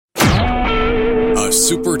A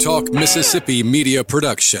Super Talk Mississippi media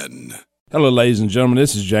production. Hello, ladies and gentlemen.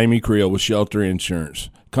 This is Jamie Creel with Shelter Insurance.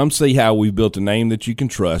 Come see how we've built a name that you can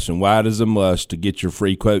trust and why it is a must to get your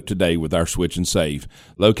free quote today with our Switch and Save.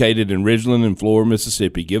 Located in Ridgeland and Flora,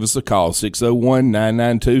 Mississippi. Give us a call,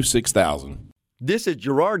 601-992-6000. This is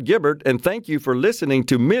Gerard Gibbert, and thank you for listening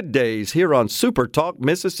to Middays here on Super Talk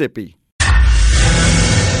Mississippi.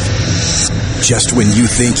 Just when you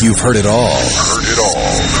think you've heard it all.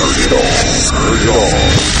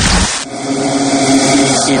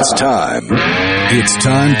 It's time. It's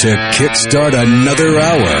time to kickstart another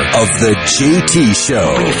hour of the JT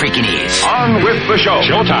Show. Bring your freaking ears. On with the show.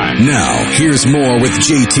 Showtime. Now, here's more with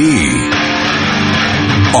JT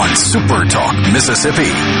on Super Talk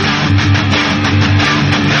Mississippi.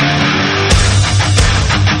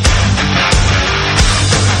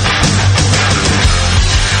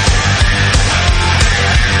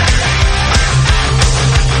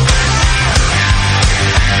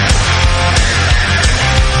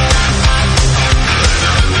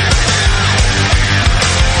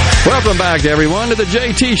 Welcome back, everyone, to the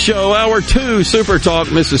JT Show, Hour 2, Super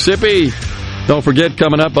Talk Mississippi. Don't forget,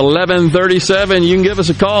 coming up 11:37, you can give us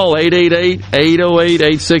a call,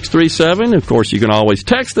 888-808-8637. Of course, you can always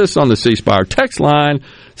text us on the C Spire text line,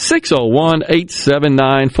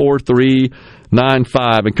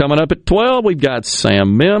 601-879-4395. And coming up at 12, we've got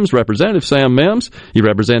Sam Mims, Representative Sam Mims. He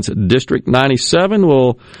represents District 97.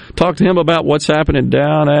 We'll talk to him about what's happening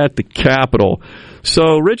down at the Capitol.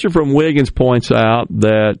 So Richard from Wiggins points out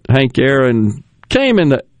that Hank Aaron came in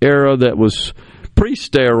the era that was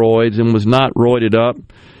pre-steroids and was not roided up.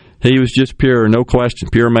 He was just pure, no question,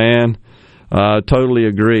 pure man. Totally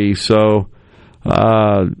agree. So,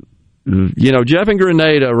 Jeff in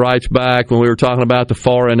Grenada writes back when we were talking about the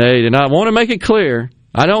foreign aid, and I want to make it clear,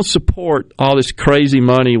 I don't support all this crazy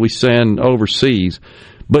money we send overseas,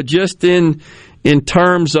 but just in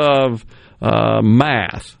terms of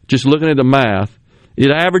math, just looking at the math, it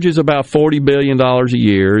averages about $40 billion a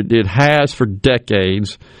year. It has for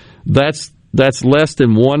decades. That's less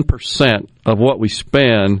than 1% of what we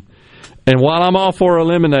spend. And while I'm all for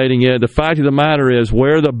eliminating it, the fact of the matter is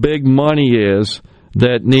where the big money is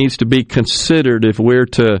that needs to be considered if we're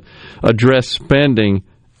to address spending,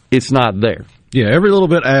 it's not there. Yeah, every little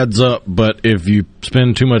bit adds up, but if you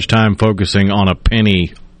spend too much time focusing on a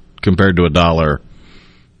penny compared to a dollar,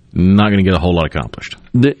 not going to get a whole lot accomplished.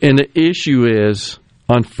 And the issue is,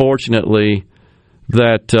 unfortunately,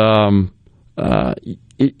 that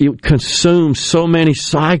it consumes so many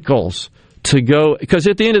cycles to go, because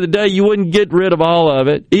at the end of the day, you wouldn't get rid of all of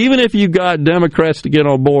it. Even if you got Democrats to get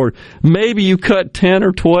on board, maybe you cut 10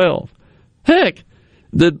 or 12. Heck,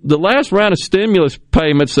 the last round of stimulus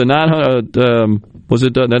payments, the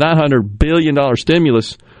 $900 billion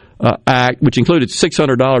stimulus act, which included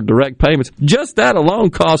 $600 direct payments, just that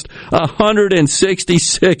alone cost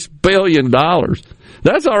 $166 billion.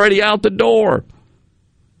 That's already out the door.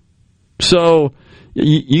 So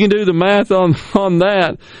you can do the math on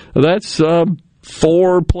that. That's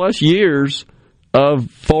 4+ years of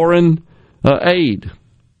foreign aid.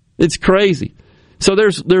 It's crazy. So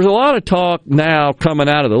there's a lot of talk now coming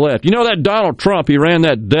out of the left. You know that Donald Trump, he ran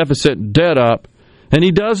that deficit and debt up, and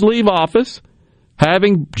he does leave office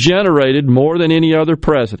having generated more than any other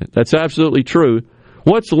president. That's absolutely true.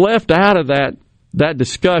 What's left out of that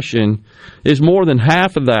discussion is more than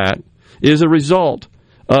half of that is a result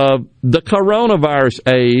of the coronavirus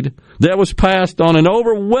aid that was passed on an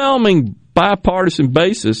overwhelming bipartisan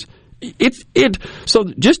basis. So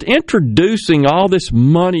just introducing all this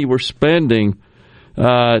money we're spending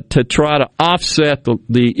to try to offset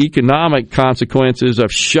the economic consequences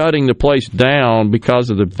of shutting the place down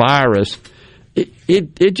because of the virus,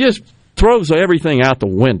 it just throws everything out the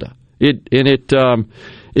window. It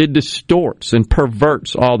distorts and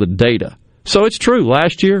perverts all the data. So it's true.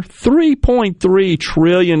 Last year, $3.3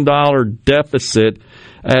 trillion deficit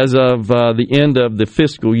as of the end of the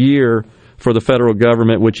fiscal year for the federal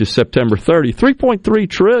government, which is September 30. $3.3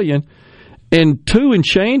 trillion, and $2 and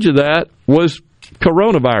change of that was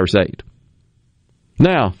coronavirus aid.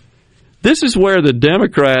 Now, this is where the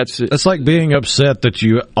Democrats... It's like being upset that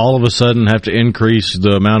you all of a sudden have to increase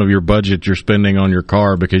the amount of your budget you're spending on your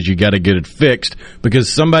car because you got to get it fixed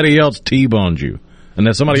because somebody else T-boned you. And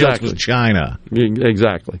that somebody else was China.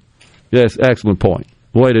 Exactly. Yes, excellent point.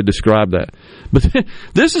 Way to describe that. But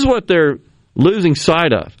this is what they're losing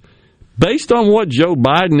sight of. Based on what Joe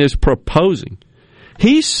Biden is proposing,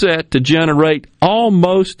 he's set to generate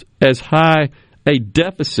almost as high a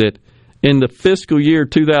deficit in the fiscal year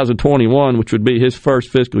 2021, which would be his first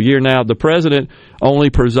fiscal year. Now, the president only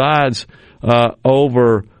presides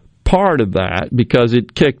over part of that because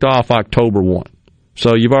it kicked off October 1.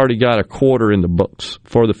 So you've already got a quarter in the books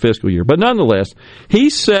for the fiscal year. But nonetheless,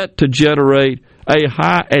 he's set to generate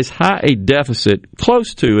as high a deficit,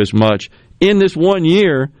 close to as much, in this 1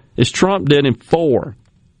 year as Trump did in 4.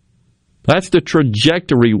 That's the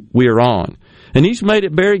trajectory we're on. And he's made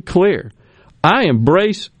it very clear. I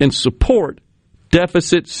embrace and support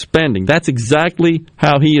deficit spending. That's exactly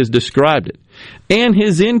how he has described it. And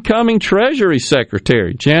his incoming Treasury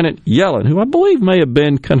Secretary, Janet Yellen, who I believe may have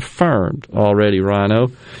been confirmed already,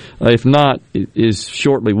 Rhino. If not,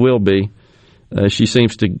 shortly will be. She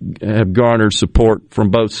seems to have garnered support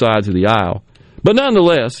from both sides of the aisle. But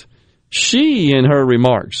nonetheless, she, in her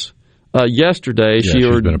remarks yesterday, she's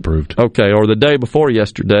been approved. Okay, or the day before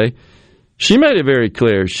yesterday, she made it very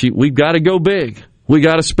clear. We've got to go big. We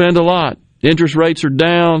got to spend a lot. Interest rates are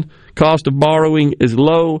down. Cost of borrowing is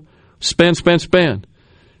low. Spend.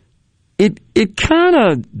 It kind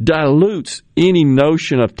of dilutes any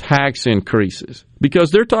notion of tax increases because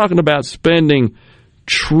they're talking about spending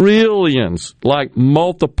trillions, like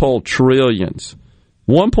multiple trillions.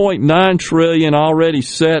 $1.9 trillion already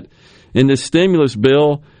set in this stimulus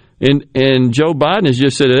bill, and Joe Biden has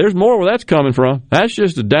just said there's more where that's coming from. That's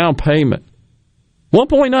just a down payment.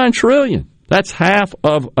 $1.9 trillion. That's half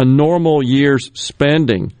of a normal year's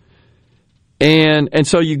spending. And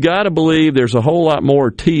so you got to believe there's a whole lot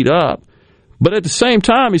more teed up. But at the same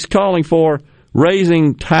time, he's calling for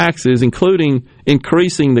raising taxes, including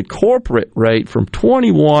increasing the corporate rate from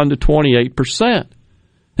 21 to 28%.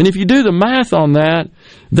 And if you do the math on that,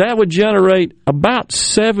 that would generate about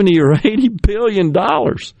 70 or 80 billion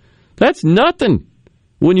dollars. That's nothing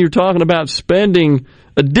when you're talking about spending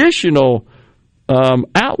additional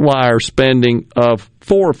outlier spending of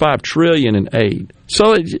 4 or 5 trillion in aid.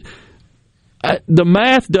 So the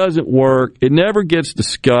math doesn't work. It never gets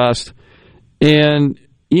discussed. And,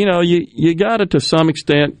 you got to some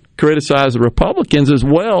extent, criticize the Republicans as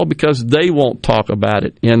well because they won't talk about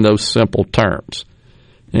it in those simple terms.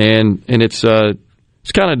 And it's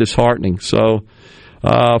kind of disheartening. So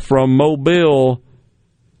from Mobile,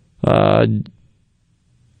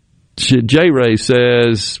 J-Ray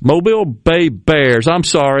says, Mobile Bay Bears. I'm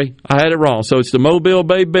sorry, I had it wrong. So it's the Mobile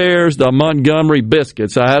Bay Bears, the Montgomery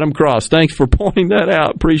Biscuits. I had them crossed. Thanks for pointing that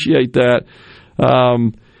out. Appreciate that.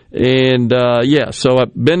 So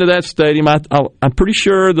I've been to that stadium. I'm pretty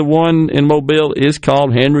sure the one in Mobile is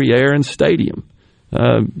called Henry Aaron Stadium.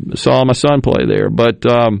 Saw my son play there. But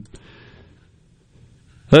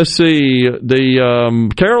let's see.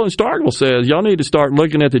 The Carolyn Starkville says, y'all need to start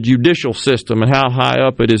looking at the judicial system and how high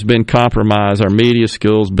up it has been compromised, our media,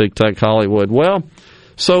 schools, big tech, Hollywood. Well,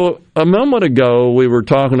 so a moment ago we were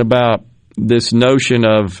talking about this notion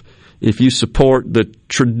of if you support the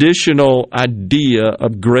traditional idea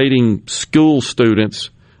of grading school students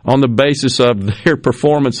on the basis of their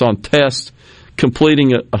performance on tests,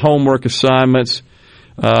 completing homework assignments,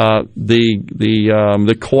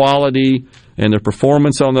 the quality and their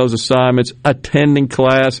performance on those assignments, attending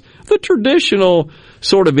class, the traditional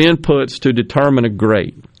sort of inputs to determine a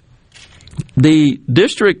grade. The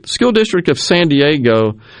school district of San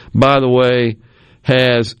Diego, by the way,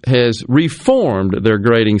 has reformed their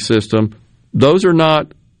grading system. Those are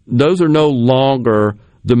no longer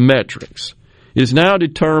the metrics. It's now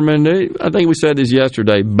determined, I think we said this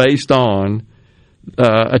yesterday, based on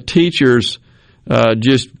a teacher's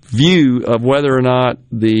just view of whether or not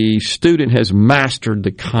the student has mastered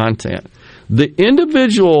the content. The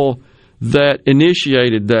individual that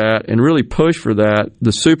initiated that and really pushed for that,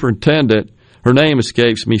 the superintendent, her name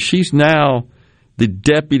escapes me, she's now the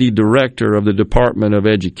deputy director of the Department of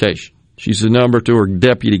Education. She's the number 2 or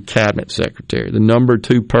deputy cabinet secretary, the number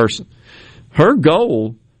 2 person. Her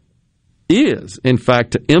goal is, in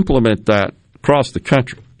fact, to implement that across the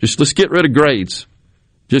country. Let's get rid of grades.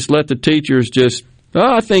 Just let the teachers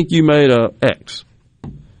I think you made a X.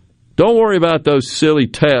 Don't worry about those silly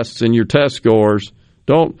tests and your test scores.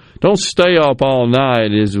 Don't stay up all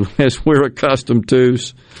night as we're accustomed to,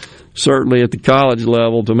 certainly at the college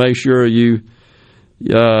level, to make sure you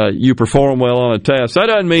perform well on a test. That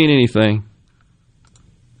doesn't mean anything.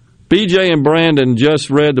 BJ and Brandon just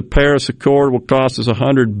read the Paris Accord will cost us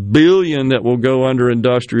 $100 billion that will go under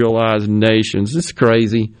industrialized nations. It's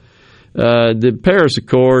crazy. The Paris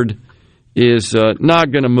Accord is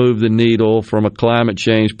not going to move the needle from a climate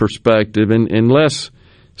change perspective unless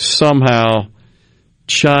somehow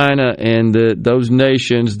China and those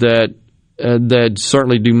nations that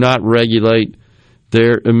certainly do not regulate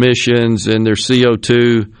their emissions and their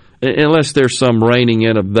CO2, unless there's some reining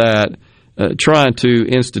in of that, trying to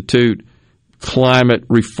institute climate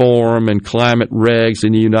reform and climate regs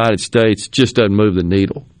in the United States just doesn't move the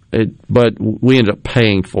needle. but we ended up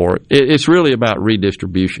paying for it. It's really about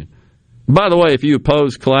redistribution. By the way, if you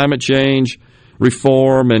oppose climate change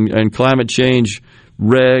reform and climate change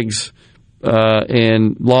regs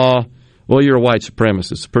and law, well, you're a white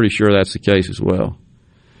supremacist. Pretty sure that's the case as well.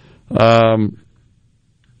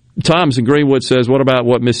 Thomas in Greenwood says, what about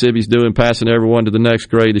what Mississippi's doing, passing everyone to the next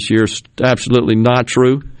grade this year? Absolutely not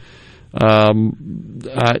true.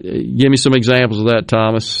 Give me some examples of that,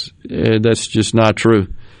 Thomas. That's just not true.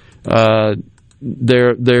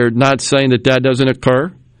 They're not saying that doesn't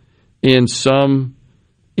occur. In some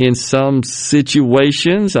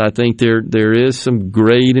situations, I think there is some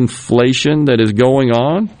grade inflation that is going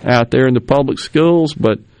on out there in the public schools,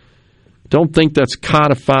 but don't think that's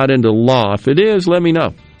codified into law. If it is, let me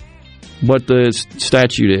know what the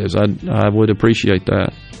statute is. I would appreciate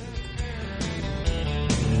that.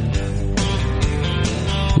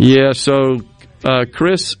 Yeah, so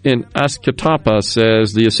Chris in Ascatapa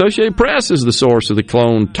says, the Associated Press is the source of the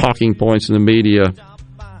clone talking points in the media.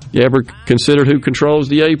 You ever considered who controls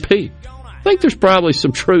the AP? I think there's probably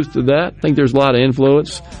some truth to that. I think there's a lot of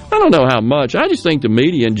influence. I don't know how much. I just think the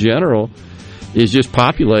media in general is just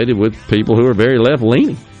populated with people who are very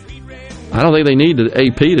left-leaning. I don't think they need the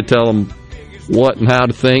AP to tell them what and how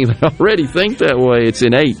to think. They already think that way. It's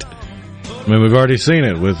innate. I mean, we've already seen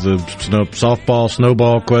it with the softball,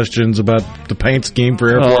 snowball questions about the paint scheme for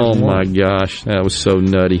Air Force One. Oh, my gosh. That was so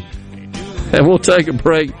nutty. And we'll take a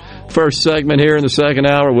break. First segment here in the second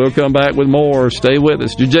hour. We'll come back with more. Stay with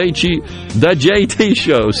us. The JT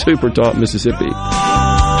Show, Super Talk Mississippi.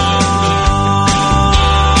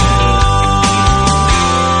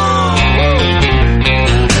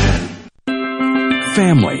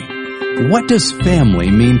 Family. What does family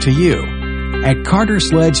mean to you? At Carter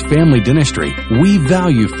Sledge Family Dentistry, we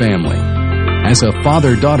value family. As a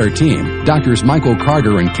father-daughter team, Doctors Michael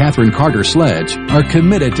Carter and Catherine Carter Sledge are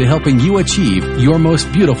committed to helping you achieve your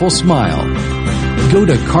most beautiful smile. Go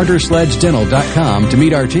to CarterSledgeDental.com to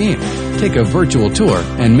meet our team, take a virtual tour,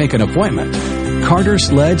 and make an appointment. Carter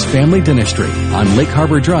Sledge Family Dentistry on Lake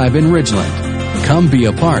Harbor Drive in Ridgeland. Come be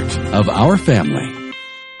a part of our family.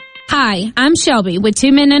 Hi, I'm Shelby with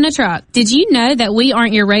 2 Men in a Truck. Did you know that we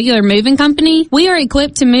aren't your regular moving company? We are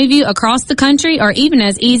equipped to move you across the country or even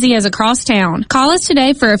as easy as across town. Call us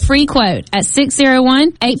today for a free quote at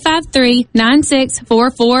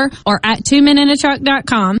 601-853-9644 or at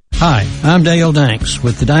 2meninatruck.com. Hi, I'm Dale Danks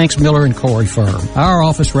with the Danks, Miller & Corey firm. Our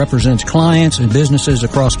office represents clients and businesses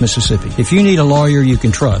across Mississippi. If you need a lawyer you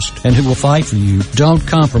can trust and who will fight for you, don't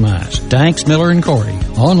compromise. Danks, Miller & Corey.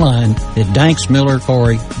 Online at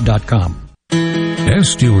danksmillercorey.com. As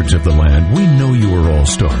stewards of the land, we know you are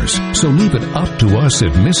all-stars, so leave it up to us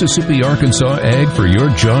at Mississippi Arkansas Ag for your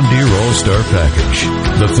John Deere All-Star package.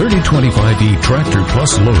 The 3025E Tractor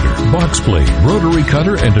Plus Loader, Box Blade, Rotary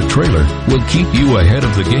Cutter, and a trailer will keep you ahead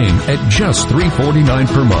of the game at just $349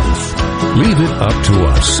 per month. Leave it up to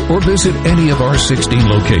us or visit any of our 16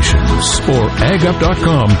 locations or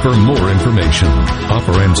agup.com for more information.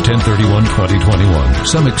 Offer ends 10/31/2021.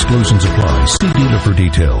 Some exclusions apply. See dealer for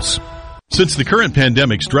details. Since the current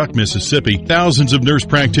pandemic struck Mississippi, thousands of nurse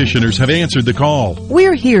practitioners have answered the call.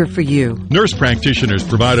 We're here for you. Nurse practitioners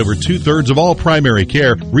provide over 2/3 of all primary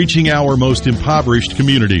care, reaching our most impoverished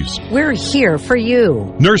communities. We're here for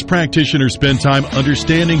you. Nurse practitioners spend time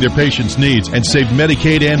understanding their patients' needs and save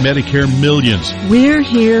Medicaid and Medicare millions. We're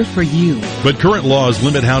here for you. But current laws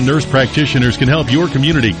limit how nurse practitioners can help your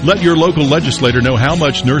community. Let your local legislator know how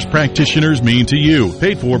much nurse practitioners mean to you.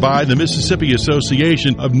 Paid for by the Mississippi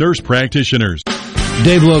Association of Nurse Practitioners.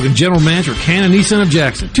 Dave Logan, General Manager, Cannon Nissan of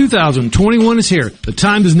Jackson. 2021 is here. The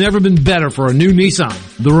time has never been better for a new Nissan.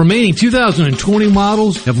 The remaining 2020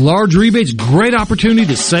 models have large rebates, great opportunity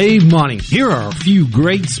to save money. Here are a few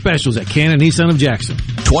great specials at Cannon Nissan of Jackson.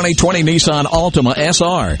 2020 Nissan Altima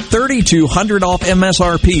SR. $3,200 off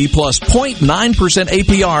MSRP plus 0.9%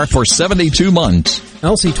 APR for 72 months.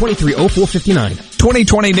 LC 230459.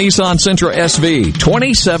 2020 Nissan Sentra SV.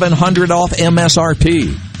 $2,700 off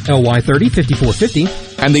MSRP. LY 30 5450.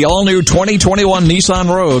 And the all-new 2021 Nissan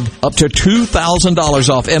Rogue, up to $2,000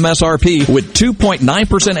 off MSRP with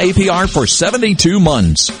 2.9% APR for 72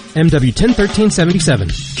 months. MW 101377.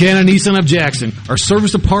 Cannon Nissan of Jackson. Our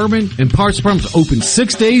service department and parts department is open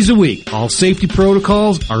 6 days a week. All safety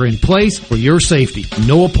protocols are in place for your safety.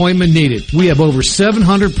 No appointment needed. We have over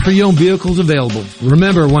 700 pre-owned vehicles available.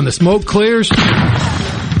 Remember, when the smoke clears,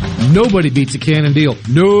 nobody beats a Cannon deal.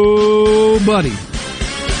 Nobody.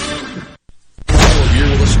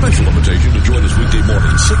 Special invitation to join us weekday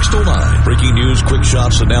morning, 6 to 9. Breaking news, quick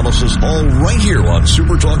shots, analysis, all right here on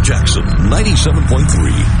Super Talk Jackson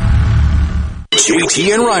 97.3.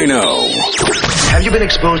 JT and Rhino. Have you been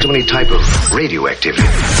exposed to any type of radioactivity?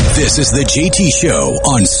 This is the JT Show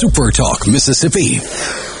on Super Talk, Mississippi.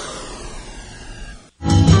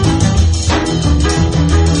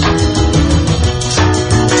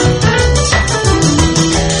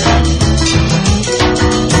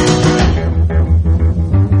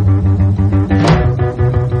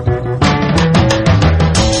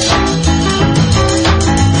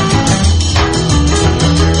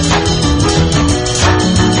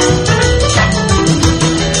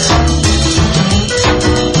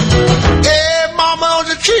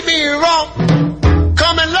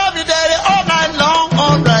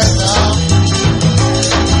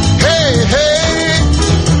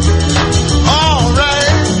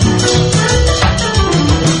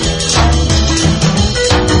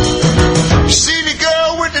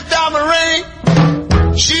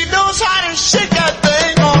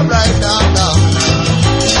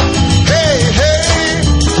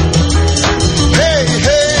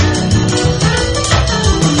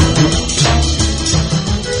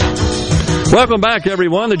 Welcome back,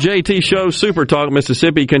 everyone. The JT Show, Super Talk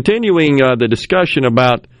Mississippi, continuing the discussion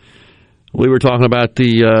about, we were talking about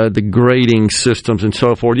the grading systems and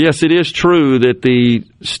so forth. Yes, it is true that the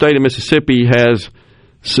state of Mississippi has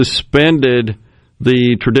suspended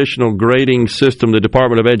the traditional grading system. The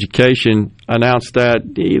Department of Education announced that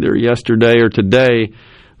either yesterday or today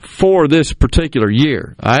for this particular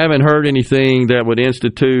year. I haven't heard anything that would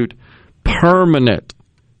institute permanent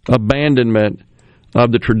abandonment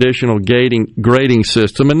of the traditional grading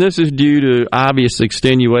system, and this is due to obvious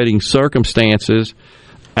extenuating circumstances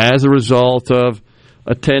as a result of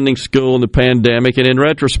attending school in the pandemic. And in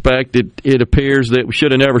retrospect, it appears that we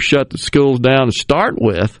should have never shut the schools down to start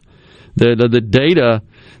with. The data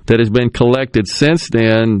that has been collected since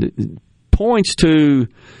then points to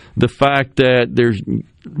the fact that there's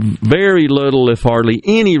very little, if hardly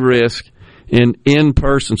any, risk in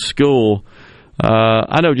in-person school.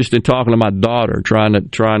 I know just in talking to my daughter, trying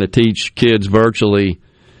to teach kids virtually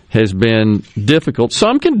has been difficult.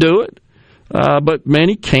 Some can do it, but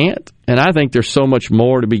many can't. And I think there's so much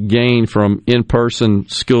more to be gained from in-person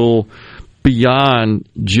school beyond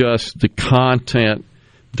just the content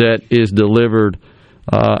that is delivered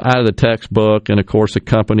out of the textbook and, of course,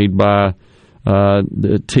 accompanied by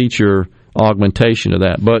the teacher augmentation of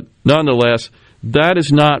that. But nonetheless, that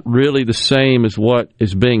is not really the same as what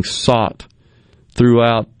is being sought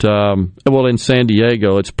throughout, in San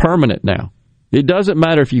Diego. It's permanent now. It doesn't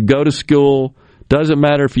matter if you go to school, doesn't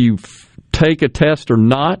matter if you take a test or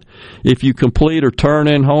not, if you complete or turn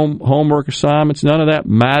in homework assignments, none of that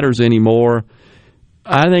matters anymore.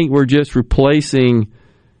 I think we're just replacing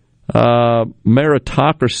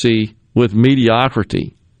meritocracy with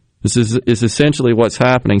mediocrity. This is essentially what's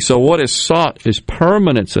happening. So what is sought is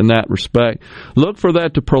permanence in that respect. Look for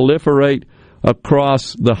that to proliferate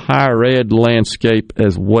across the higher ed landscape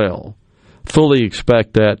as well. Fully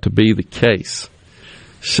expect that to be the case.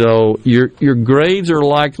 So your grades are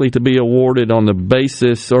likely to be awarded on the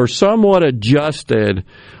basis, or somewhat adjusted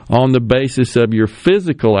on the basis of your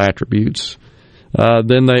physical attributes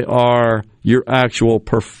than they are your actual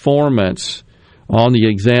performance on the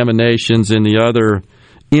examinations and the other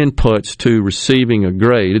inputs to receiving a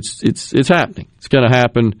grade. It's happening. It's going to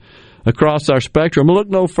happen across our spectrum. Look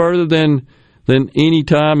no further than any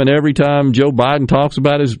time and every time Joe Biden talks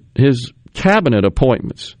about his cabinet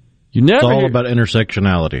appointments. It's all about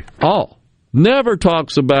intersectionality. Never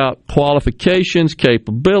talks about qualifications,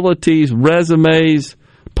 capabilities, resumes,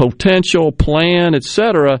 potential, plan,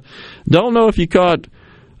 etc. Don't know if you caught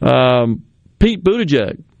Pete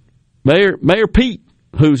Buttigieg, Mayor Pete,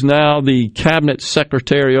 who's now the cabinet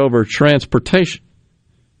secretary over transportation.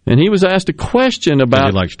 And he was asked a question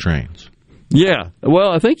about... He likes trains. Yeah.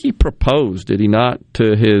 Well, I think he proposed, did he not,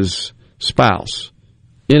 to his spouse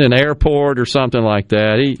in an airport or something like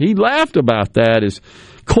that. He laughed about that as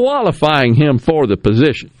qualifying him for the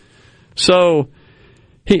position. So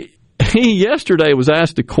he yesterday was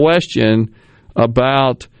asked a question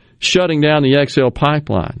about shutting down the XL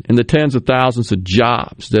pipeline and the tens of thousands of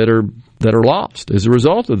jobs that are lost as a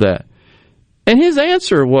result of that. And his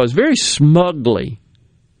answer was very smugly,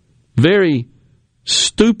 very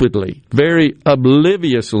stupidly, very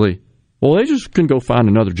obliviously, well, they just can go find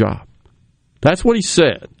another job. That's what he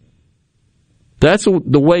said. That's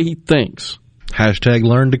the way he thinks. Hashtag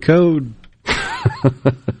learn to code.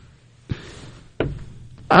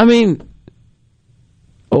 I mean,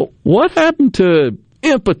 what happened to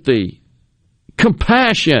empathy,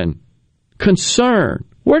 compassion, concern?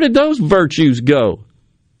 Where did those virtues go?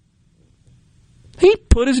 He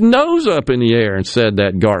put his nose up in the air and said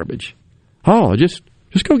that garbage. Oh, just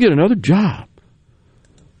go get another job.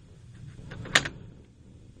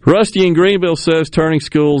 Rusty in Greenville says turning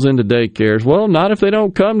schools into daycares. Well, not if they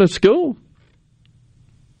don't come to school.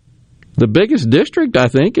 The biggest district, I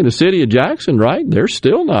think, in the city of Jackson, right? They're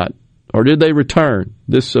still not. Or did they return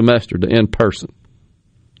this semester to in-person?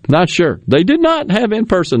 Not sure. They did not have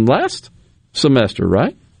in-person last semester,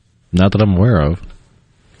 right? Not that I'm aware of.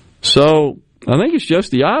 So I think it's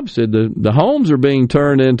just the opposite. The homes are being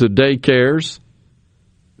turned into daycares.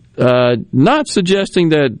 Not suggesting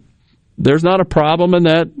that there's not a problem in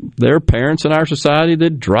that. There are parents in our society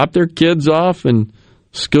that drop their kids off, and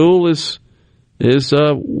school is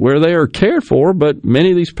where they are cared for, but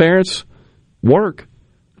many of these parents work.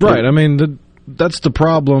 Right. I mean, that's the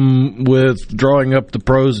problem with drawing up the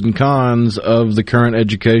pros and cons of the current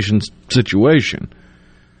education situation.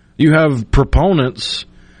 You have proponents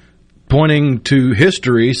pointing to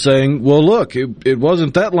history saying, well, look, it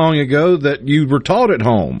wasn't that long ago that you were taught at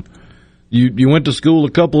home. You went to school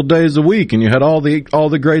a couple of days a week and you had all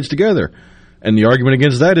the grades together. And the argument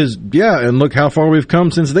against that is, yeah, and look how far we've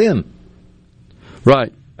come since then.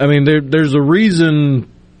 Right. I mean, there's a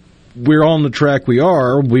reason we're on the track we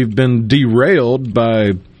are. We've been derailed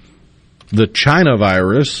by the China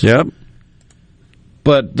virus. Yep.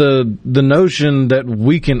 But the notion that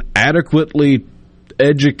we can adequately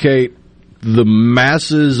educate the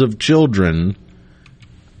masses of children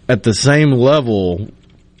at the same level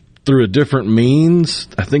through a different means,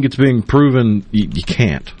 I think it's being proven you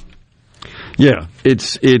can't. Yeah,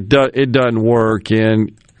 it doesn't work,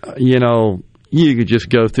 and you could just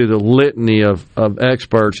go through the litany of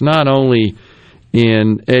experts, not only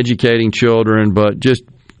in educating children, but just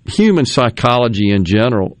human psychology in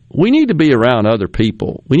general. We need to be around other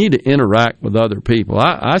people. We need to interact with other people.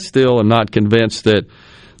 I still am not convinced that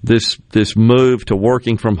this move to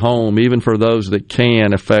working from home, even for those that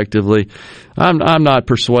can effectively, I'm not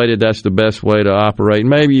persuaded that's the best way to operate.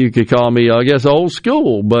 Maybe you could call me, I guess, old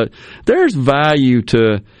school, but there's value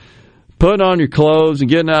to putting on your clothes and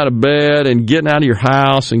getting out of bed and getting out of your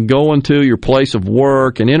house and going to your place of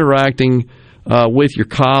work and interacting with your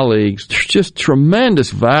colleagues. There's just tremendous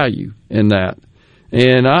value in that.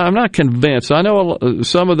 And I'm not convinced. I know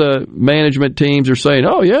some of the management teams are saying,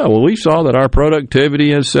 oh, yeah, well, we saw that our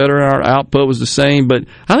productivity, et cetera, our output was the same. But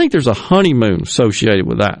I think there's a honeymoon associated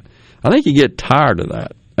with that. I think you get tired of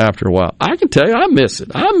that after a while. I can tell you, I miss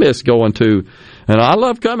it. I miss going to, and I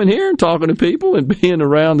love coming here and talking to people and being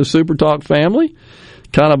around the Super Talk family,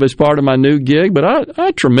 kind of as part of my new gig. But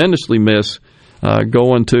I tremendously miss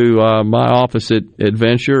going to my office at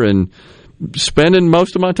Adventure and spending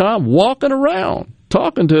most of my time walking around,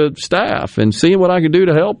 talking to staff and seeing what I could do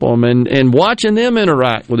to help them and watching them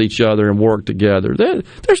interact with each other and work together.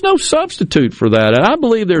 There's no substitute for that. And I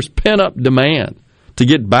believe there's pent-up demand to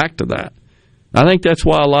get back to that. I think that's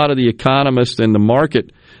why a lot of the economists and the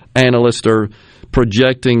market analysts are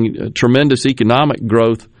projecting tremendous economic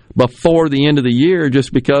growth before the end of the year,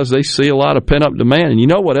 just because they see a lot of pent-up demand. And you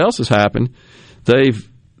know what else has happened? They've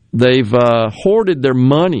hoarded their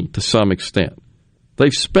money to some extent.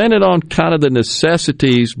 They've spent it on kind of the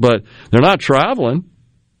necessities, but they're not traveling.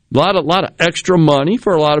 A lot of extra money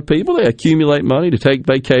for a lot of people. They accumulate money to take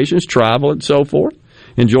vacations, travel, and so forth,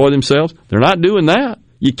 enjoy themselves. They're not doing that.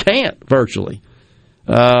 You can't virtually.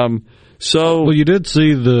 Well, you did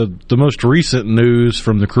see the most recent news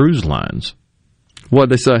from the cruise lines. What'd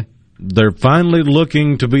they say? They're finally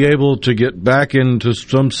looking to be able to get back into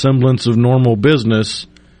some semblance of normal business,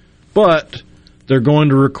 but they're going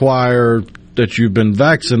to require that you've been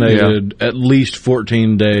vaccinated at least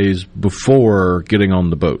 14 days before getting on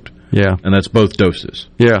the boat. Yeah. And that's both doses.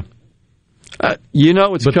 Yeah.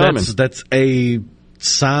 It's coming. That's a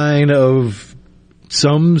sign of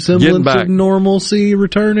some semblance of normalcy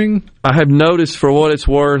returning. I have noticed, for what it's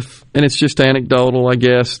worth, and it's just anecdotal, I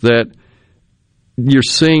guess, that you're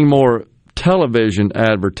seeing more television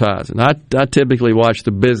advertising. I typically watch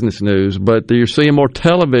the business news, but you're seeing more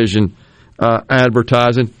television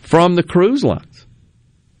advertising from the cruise lines,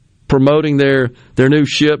 promoting their new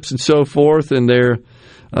ships and so forth, and their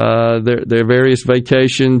various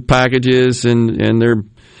vacation packages and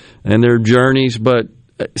their journeys. But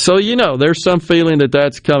so there's some feeling that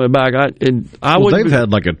that's coming back. They've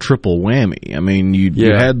had like a triple whammy. I mean,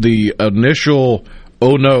 you had the initial,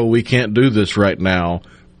 oh no, we can't do this right now,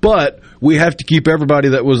 but we have to keep everybody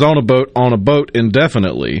that was on a boat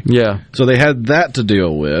indefinitely. Yeah. So they had that to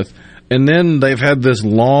deal with. And then they've had this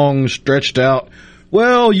long, stretched out,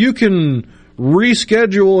 well, you can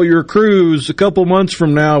reschedule your cruise a couple months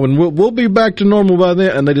from now, and we'll be back to normal by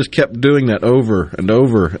then. And they just kept doing that over and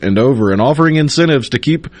over and over and offering incentives to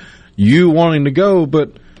keep you wanting to go.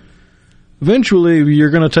 But eventually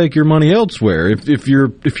you're going to take your money elsewhere. If you're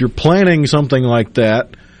planning something like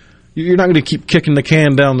that, You're not going to keep kicking the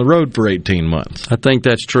can down the road for 18 months. I think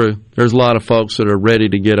that's true. There's a lot of folks that are ready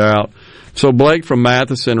to get out. So Blake from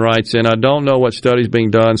Matheson writes in, I don't know what study's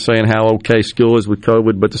being done saying how okay school is with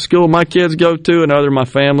COVID, but the school my kids go to and others my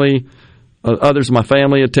family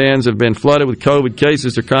attends have been flooded with COVID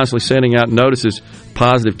cases. They're constantly sending out notices,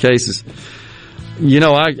 positive cases. You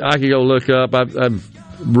know, I could go look up. I've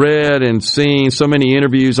read and seen so many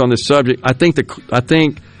interviews on this subject. I think the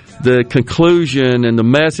conclusion and the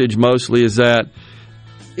message mostly is that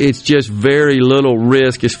it's just very little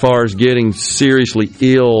risk as far as getting seriously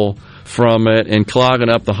ill from it and clogging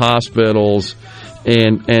up the hospitals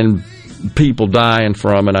and people dying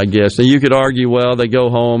from it, I guess. And you could argue, well, they go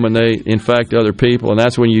home and they infect other people, and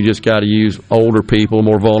that's when you just got to use older people,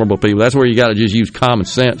 more vulnerable people. That's where you got to just use common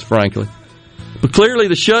sense, frankly. But clearly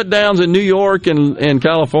the shutdowns in New York and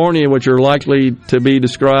California, which are likely to be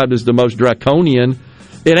described as the most draconian,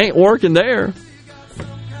 it ain't working there.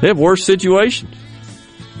 They have worse situations.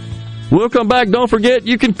 We'll come back. Don't forget,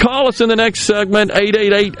 you can call us in the next segment,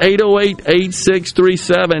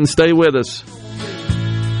 888-808-8637. Stay with us.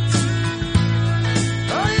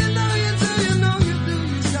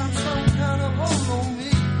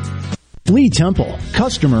 Lee Temple,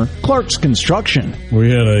 customer, Clark's Construction.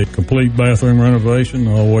 We had a complete bathroom renovation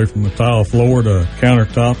all the way from the tile floor to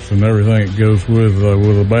countertops and everything that goes with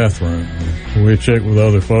a bathroom. We checked with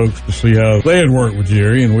other folks to see how they had worked with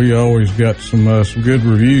Jerry, and we always got some good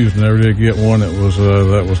reviews. Never did get one that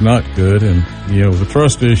was not good, and the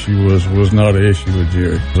trust issue was not an issue with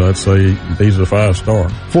Jerry. So I'd say he's a 5-star.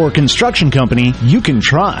 For a construction company you can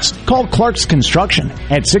trust, call Clark's Construction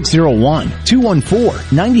at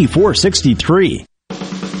 601-214-9463.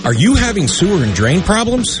 Are you having sewer and drain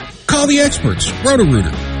problems? Call the experts,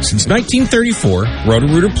 Roto-Rooter. Since 1934,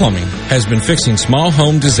 Roto-Rooter Plumbing has been fixing small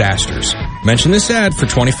home disasters. Mention this ad for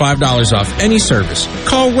 $25 off any service.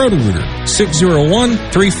 Call Roto-Rooter,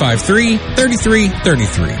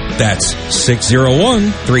 601-353-3333. That's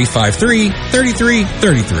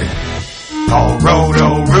 601-353-3333. Call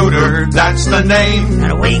Roto-Rooter, that's the name.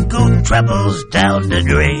 And away good troubles down the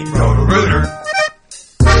drain. Roto-Rooter.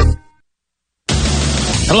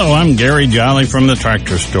 Hello, I'm Gary Jolly from the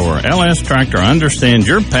Tractor Store. LS Tractor understands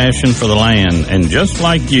your passion for the land, and just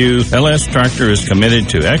like you, LS Tractor is committed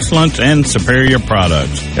to excellence and superior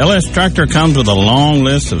products. LS Tractor comes with a long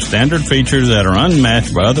list of standard features that are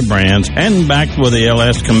unmatched by other brands and backed with the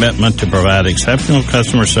LS commitment to provide exceptional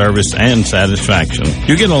customer service and satisfaction.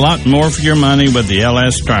 You get a lot more for your money with the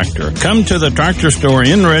LS Tractor. Come to the Tractor Store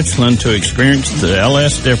in Richland to experience the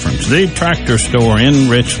LS difference. The Tractor Store in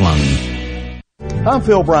Richland. I'm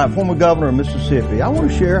Phil Bryant, former governor of Mississippi. I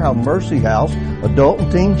want to share how Mercy House Adult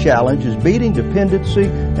and Teen Challenge is beating dependency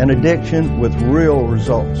and addiction with real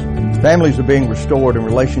results. Families are being restored and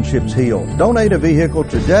relationships healed. Donate a vehicle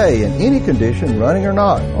today in any condition, running or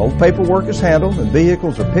not. All paperwork is handled and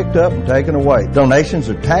vehicles are picked up and taken away. Donations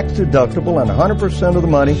are tax deductible and 100% of the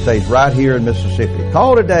money stays right here in Mississippi.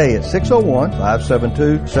 Call today at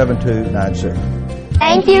 601-572-7296.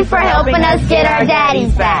 Thank you for helping us get our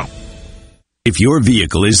daddies back. If your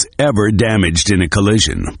vehicle is ever damaged in a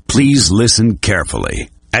collision, please listen carefully.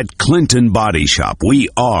 At Clinton Body Shop, we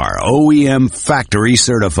are OEM factory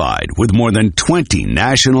certified with more than 20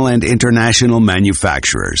 national and international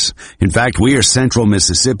manufacturers. In fact, we are Central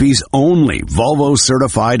Mississippi's only Volvo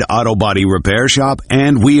certified auto body repair shop,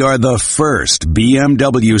 and we are the first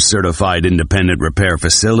BMW certified independent repair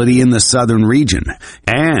facility in the southern region.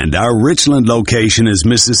 And our Richland location is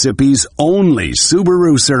Mississippi's only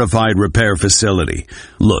Subaru certified repair facility.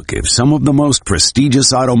 Look, if some of the most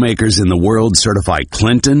prestigious automakers in the world certify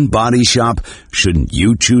Clinton Body Shop, shouldn't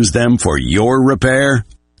you choose them for your repair?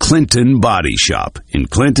 Clinton Body Shop in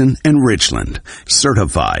Clinton and Richland.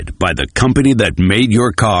 Certified by the company that made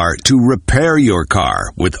your car to repair your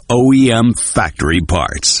car with OEM factory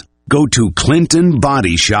parts. Go to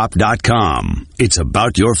ClintonBodyShop.com. It's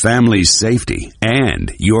about your family's safety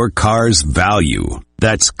and your car's value.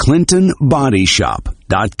 That's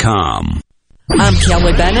ClintonBodyShop.com. I'm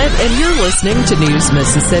Kelly Bennett, and you're listening to News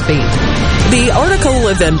Mississippi. The article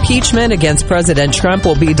of impeachment against President Trump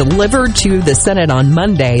will be delivered to the Senate on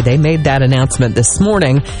Monday. They made that announcement this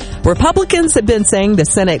morning. Republicans have been saying the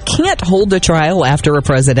Senate can't hold a trial after a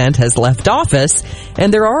president has left office,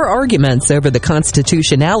 and there are arguments over the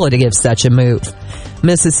constitutionality of such a move.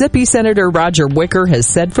 Mississippi Senator Roger Wicker has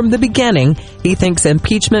said from the beginning he thinks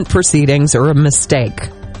impeachment proceedings are a mistake.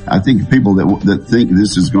 I think people that think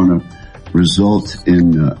this is going to result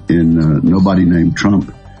in nobody named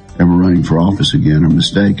Trump ever running for office again are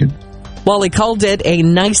mistaken. While he called it a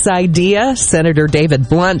nice idea, Senator David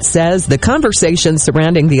Blunt says the conversation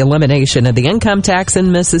surrounding the elimination of the income tax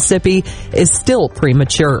in Mississippi is still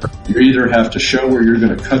premature. You either have to show where you're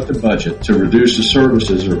going to cut the budget to reduce the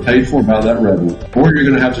services that are paid for by that revenue, or you're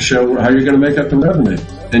going to have to show how you're going to make up the revenue.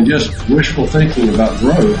 And just wishful thinking about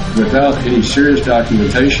growth without any serious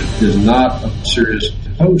documentation is not a serious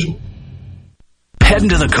proposal. Heading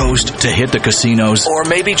to the coast to hit the casinos, or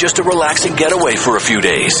maybe just a relaxing getaway for a few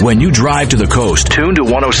days. When you drive to the coast, tune to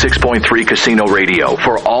 106.3 Casino Radio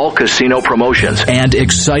for all casino promotions and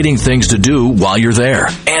exciting things to do while you're there.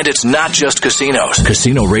 And it's not just casinos.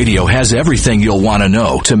 Casino Radio has everything you'll want to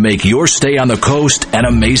know to make your stay on the coast an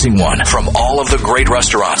amazing one. From all of the great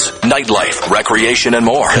restaurants, nightlife, recreation, and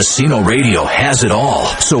more, Casino Radio has it all.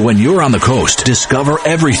 So when you're on the coast, discover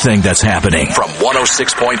everything that's happening from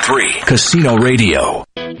 106.3 Casino Radio.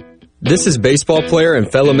 This is baseball player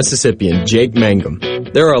and fellow Mississippian Jake Mangum.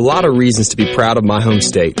 There are a lot of reasons to be proud of my home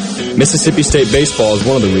state. Mississippi State Baseball is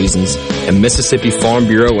one of the reasons, and Mississippi Farm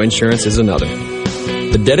Bureau Insurance is another.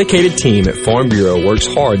 The dedicated team at Farm Bureau works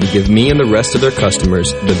hard to give me and the rest of their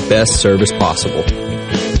customers the best service possible.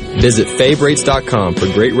 Visit favrates.com for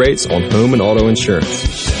great rates on home and auto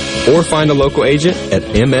insurance, or find a local agent at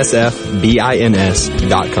msfbins.com.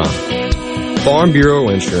 Farm Bureau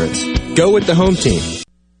Insurance. Go with the home team.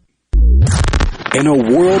 In a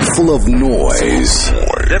world full of noise,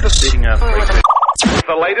 Devastating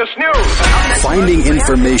the latest news. Finding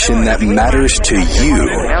information that matters to you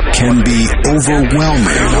can be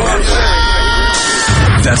overwhelming.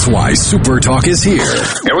 That's why Super Talk is here.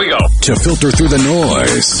 Here we go. To filter through the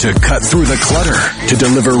noise, to cut through the clutter, to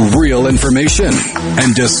deliver real information,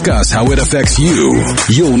 and discuss how it affects you.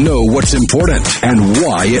 You'll know what's important and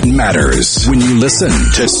why it matters when you listen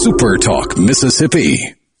to Super Talk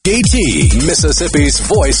Mississippi. JT, Mississippi's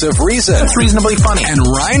voice of reason. That's reasonably funny. And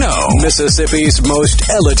Rhino, Mississippi's most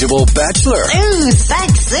eligible bachelor. Ooh,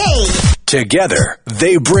 sexy. Together,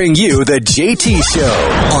 they bring you the JT Show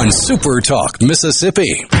on Super Talk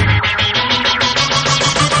Mississippi.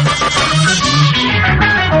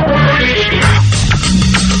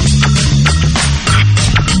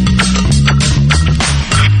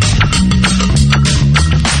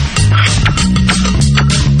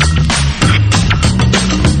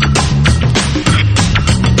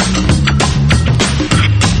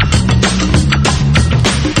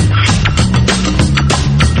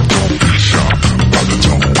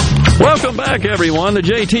 Welcome back, everyone. The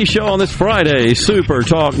JT Show on this Friday, Super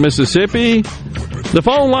Talk Mississippi. The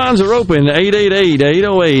phone lines are open,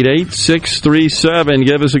 888-808-8637.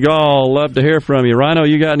 Give us a call. Love to hear from you. Rhino,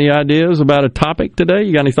 you got any ideas about a topic today?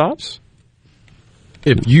 You got any thoughts?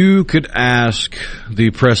 If you could ask the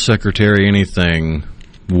press secretary anything,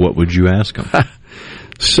 what would you ask him?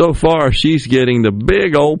 So far, she's getting the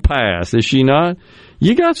big old pass, is she not?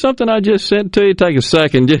 You got something I just sent to you? Take a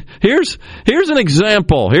second. Here's an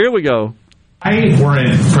example. Here we go. Why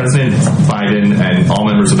weren't President Biden and all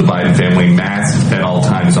members of the Biden family masked at all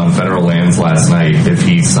times on federal lands last night if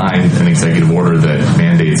he signed an executive order that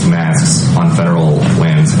mandates masks on federal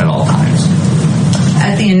lands at all times?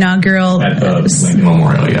 At the inaugural... At the Lincoln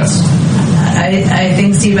Memorial, yes. I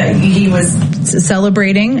think, Steve, he was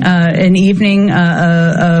celebrating an evening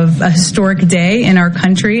of a historic day in our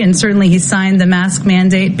country, and certainly he signed the mask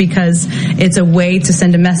mandate because it's a way to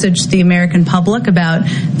send a message to the American public about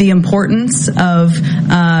the importance of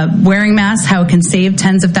wearing masks, how it can save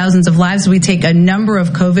tens of thousands of lives. We take a number of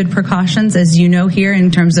COVID precautions, as you know, here in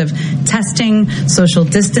terms of testing, social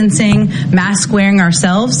distancing, mask wearing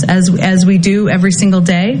ourselves, as we do every single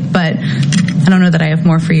day, but I don't know that I have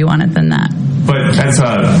more for you on it than that. But as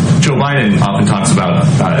Joe Biden often talks about,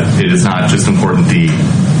 it is not just important the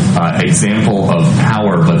example of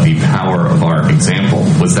power, but the power of our example.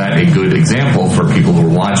 Was that a good example for people who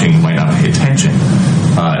are watching who might not pay attention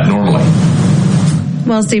normally?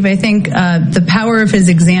 Well, Steve, I think the power of his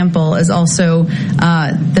example is also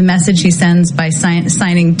the message he sends by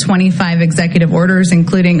signing 25 executive orders,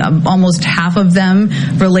 including almost half of them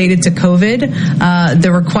related to COVID.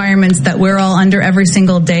 The requirements that we're all under every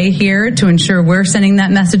single day here to ensure we're sending that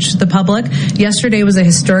message to the public. Yesterday was a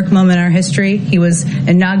historic moment in our history. He was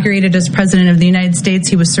inaugurated as President of the United States.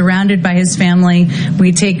 He was surrounded by his family.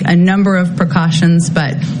 We take a number of precautions,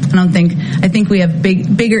 but I think we have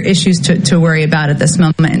bigger issues to worry about at this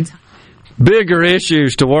moment. Bigger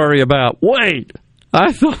issues to worry about. Wait,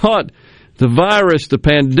 I thought the virus, the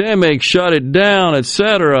pandemic, shut it down,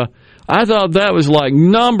 etc. I thought that was like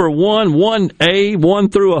number 1A, 1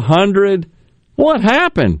 through 100. What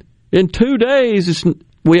happened? In 2 days,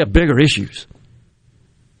 we have bigger issues.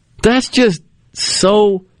 That's just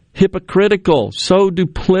so hypocritical, so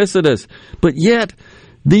duplicitous. But yet,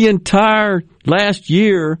 the entire last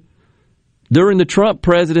year during the Trump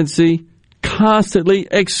presidency constantly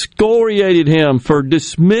excoriated him for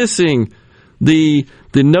dismissing the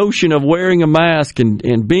notion of wearing a mask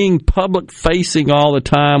and being public-facing all the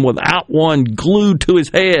time without one glued to his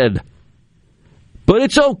head. But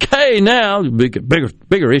it's okay now,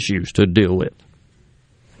 bigger issues to deal with.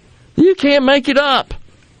 You can't make it up.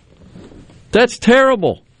 That's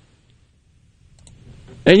terrible.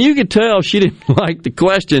 And you could tell she didn't like the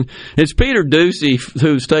question. It's Peter Doocy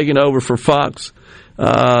who's taking over for Fox,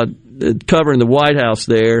 covering the White House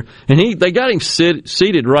there, and they got him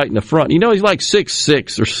seated right in the front. You know, he's like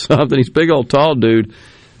 6'6" or something. He's a big old tall dude.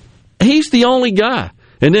 He's the only guy.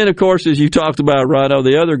 And then, of course, as you talked about, Rhino,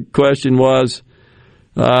 the other question was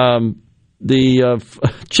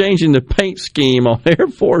changing the paint scheme on Air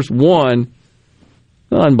Force One.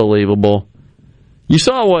 Unbelievable. You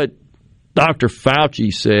saw what Dr.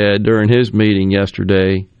 Fauci said during his meeting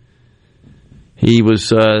yesterday. He was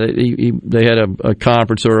they had a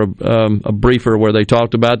conference or a briefer where they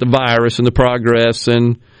talked about the virus and the progress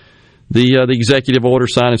and the executive order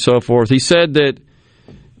sign and so forth. He said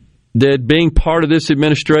that being part of this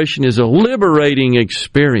administration is a liberating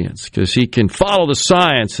experience because he can follow the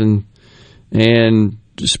science and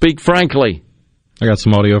speak frankly. I got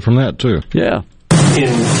some audio from that too. Yeah.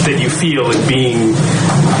 That you feel in being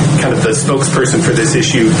kind of the spokesperson for this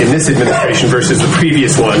issue in this administration versus the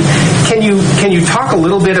previous one. Can you talk a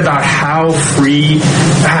little bit about how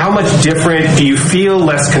much different do you feel,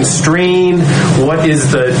 less constrained? What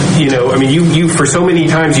is you for so many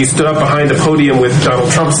times you stood up behind the podium with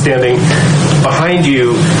Donald Trump standing behind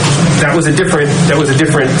you. That was a different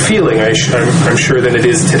feeling, I'm sure, than it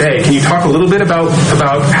is today. Can you talk a little bit about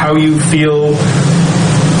how you feel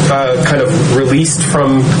kind of released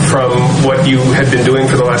from what you had been doing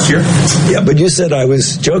for the last year? Yeah, but you said I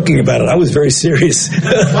was joking about it. I was very serious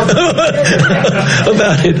about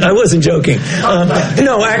it. I wasn't joking.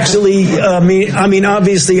 No, actually,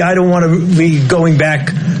 obviously, I don't want to be going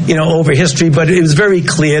back, over history, but it was very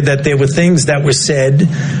clear that there were things that were said,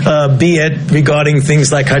 be it regarding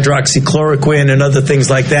things like hydroxychloroquine and other things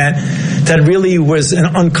like that really was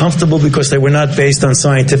uncomfortable because they were not based on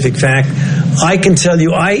scientific fact. I can tell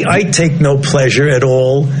you, I take no pleasure at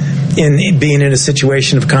all in being in a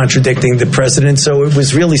situation of contradicting the president. So it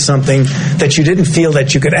was really something that you didn't feel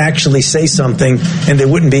that you could actually say something and there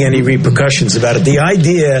wouldn't be any repercussions about it. The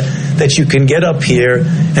idea that you can get up here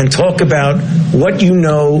and talk about what you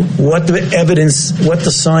know, what the evidence, what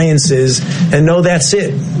the science is, and no, that's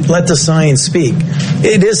it. Let the science speak.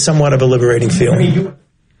 It is somewhat of a liberating feeling.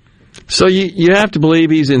 So you have to believe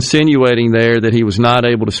he's insinuating there that he was not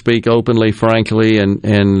able to speak openly, frankly, and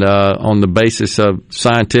on the basis of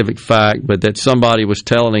scientific fact, but that somebody was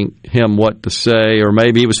telling him what to say, or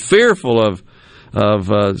maybe he was fearful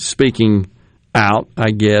of speaking out,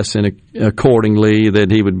 I guess, and accordingly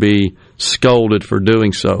that he would be scolded for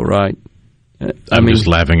doing so, right? I'm just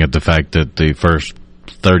laughing at the fact that the first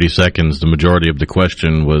 30 seconds, the majority of the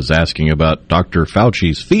question was asking about Dr.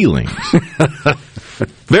 Fauci's feelings.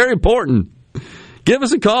 Very important. Give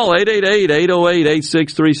us a call,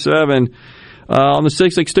 888-808-8637. On the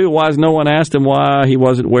 662, why has no one asked him why he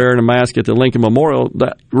wasn't wearing a mask at the Lincoln Memorial?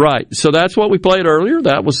 Right. So that's what we played earlier.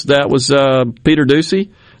 That was Peter Doocy.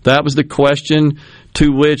 That was the question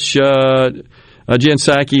to which Jen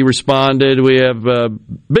Psaki responded. We have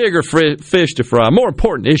bigger fish to fry, more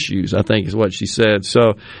important issues, I think is what she said.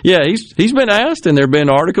 So, yeah, he's been asked, and there have been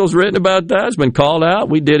articles written about that. It's been called out.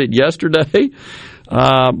 We did it yesterday.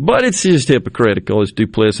 But it's just hypocritical. It's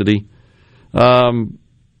duplicity. Let's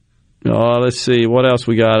see. What else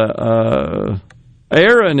we got?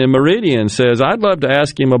 Aaron in Meridian says, I'd love to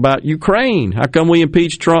ask him about Ukraine. How come we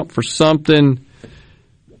impeached Trump for something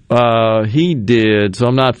he did? So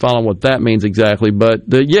I'm not following what that means exactly. But,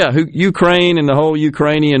 Ukraine and the whole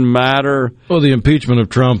Ukrainian matter. Well, the impeachment of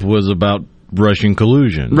Trump was about Russian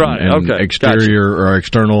collusion. Right, and okay. Exterior or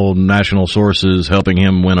external national sources helping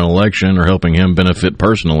him win an election or helping him benefit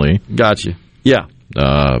personally. Gotcha. Yeah.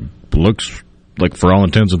 Looks like, for all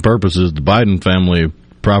intents and purposes, the Biden family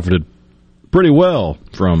profited pretty well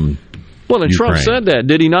from Well, and Ukraine. Trump said that,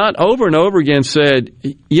 did he not? Over and over again said,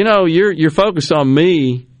 you're focused on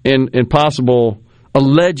me and possible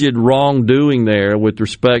alleged wrongdoing there with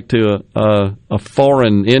respect to a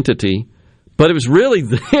foreign entity. But it was really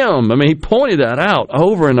them. I mean, he pointed that out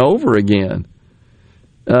over and over again.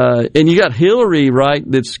 And you got Hillary, right,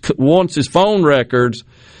 that wants his phone records.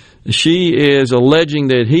 She is alleging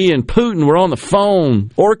that he and Putin were on the phone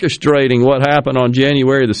orchestrating what happened on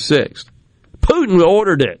January the 6th. Putin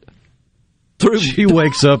ordered it. She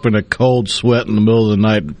wakes up in a cold sweat in the middle of the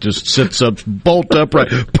night, just sits up, bolt upright.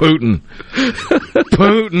 Putin,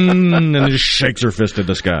 and just shakes her fist at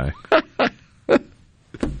the sky.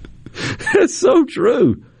 That's so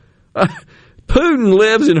true. Putin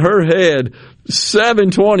lives in her head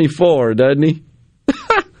 7/24, doesn't he?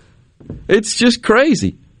 It's just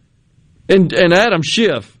crazy. And Adam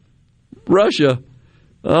Schiff, Russia.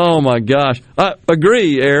 Oh, my gosh. I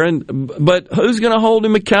agree, Aaron, but who's going to hold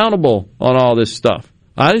him accountable on all this stuff?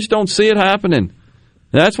 I just don't see it happening.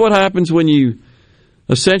 That's what happens when you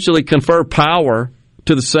essentially confer power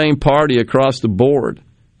to the same party across the board.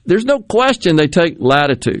 There's no question they take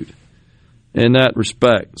latitude in that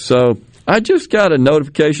respect. So I just got a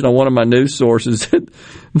notification on one of my news sources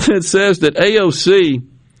that says that AOC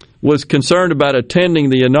was concerned about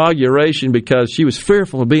attending the inauguration because she was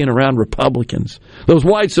fearful of being around Republicans. Those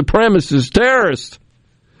white supremacist terrorists.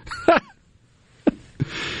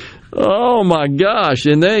 Oh my gosh.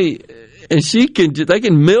 And they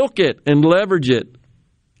can milk it and leverage it.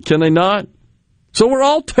 Can they not? So we're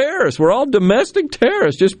all terrorists. We're all domestic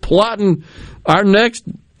terrorists just plotting our next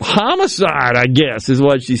homicide, I guess, is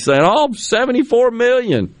what she's saying. All 74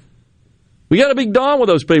 million. We got to be done with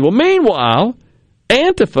those people. Meanwhile,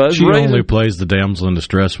 Antifa. She only plays the damsel in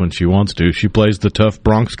distress when she wants to. She plays the tough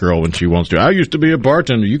Bronx girl when she wants to. I used to be a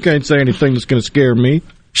bartender. You can't say anything that's going to scare me.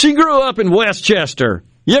 She grew up in Westchester.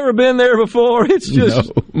 You ever been there before? It's just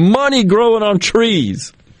money growing on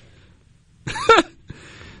trees.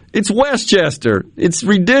 It's Westchester. It's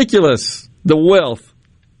ridiculous, the wealth.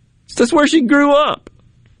 That's where she grew up.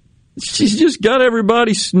 She's just got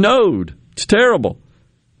everybody snowed. It's terrible.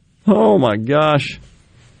 Oh, my gosh.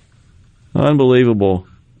 Unbelievable.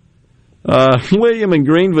 William in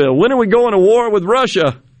Greenville. When are we going to war with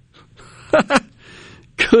Russia?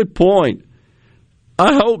 Good point.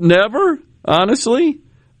 I hope never, honestly.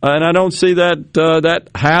 And I don't see that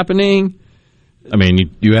happening. I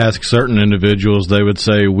mean, you ask certain individuals, they would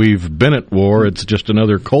say, we've been at war. It's just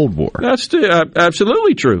another Cold War. That's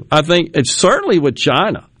absolutely true. I think it's certainly with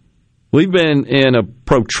China. We've been in a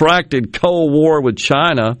protracted Cold War with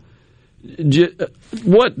China.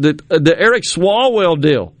 What the Eric Swalwell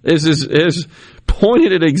deal is as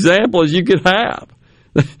pointed an example as you could have.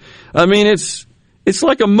 I mean, it's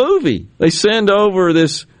like a movie. They send over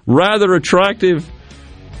this rather attractive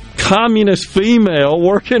communist female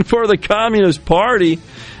working for the Communist Party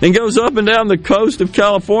and goes up and down the coast of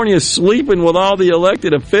California sleeping with all the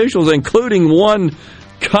elected officials, including one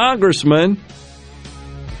congressman.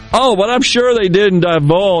 Oh, but I'm sure they didn't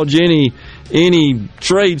divulge any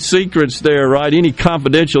trade secrets there, right? Any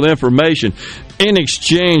confidential information in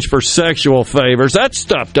exchange for sexual favors. That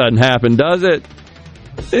stuff doesn't happen, does it?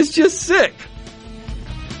 It's just sick.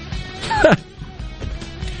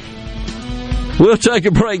 We'll take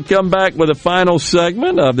a break, come back with a final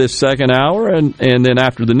segment of this second hour, and then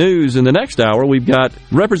after the news in the next hour, we've got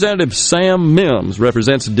Representative Sam Mims,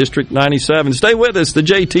 represents District 97. Stay with us, the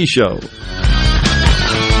JT Show.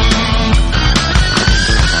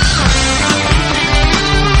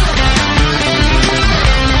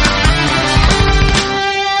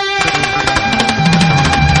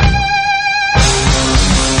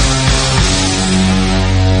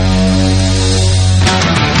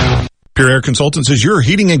 Pure Air Consultants is your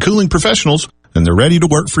heating and cooling professionals, and they're ready to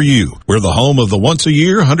work for you. We're the home of the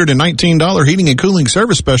once-a-year $119 heating and cooling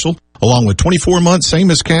service special, along with 24 months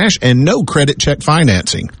same as cash and no credit check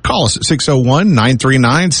financing. Call us at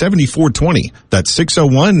 601-939-7420. That's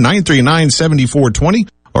 601-939-7420.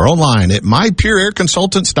 Or online at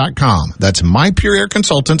mypureairconsultants.com. That's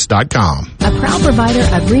mypureairconsultants.com. A proud provider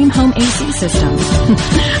of Rheem Home AC systems.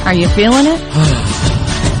 Are you feeling it?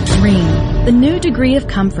 Rheem, the new degree of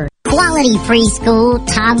comfort. Quality preschool,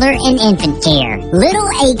 toddler, and infant care. Little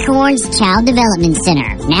Acorns Child Development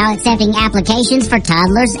Center. Now accepting applications for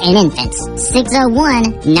toddlers and infants.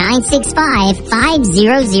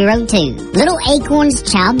 601-965-5002. Little Acorns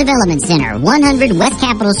Child Development Center, 100 West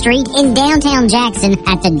Capitol Street in downtown Jackson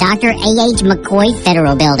at the Dr. A.H. McCoy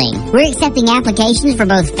Federal Building. We're accepting applications for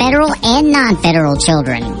both federal and non-federal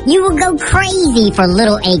children. You will go crazy for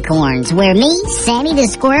Little Acorns, where me, Sammy the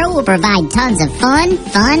Squirrel, will provide tons of fun.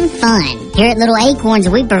 Here at Little Acorns,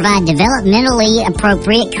 we provide developmentally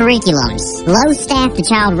appropriate curriculums, low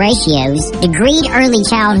staff-to-child ratios, degreed early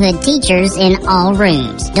childhood teachers in all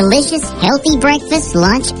rooms, delicious, healthy breakfast,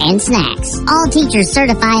 lunch, and snacks. All teachers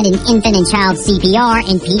certified in infant and child CPR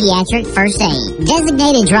and pediatric first aid.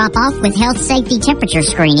 Designated drop-off with health safety temperature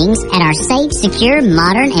screenings at our safe, secure,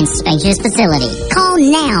 modern, and spacious facility. Call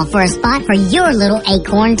now for a spot for your Little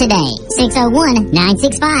Acorn today.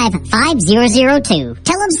 601-965-5002.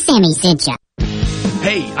 Tell them Sammy sent you.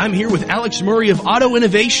 Hey, I'm here with Alex Murray of Auto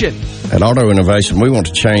Innovation. At Auto Innovation, we want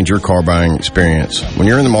to change your car buying experience. When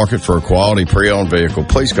you're in the market for a quality pre-owned vehicle,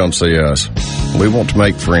 please come see us. We want to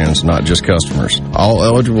make friends, not just customers. All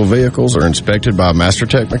eligible vehicles are inspected by a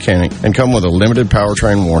MasterTech mechanic and come with a limited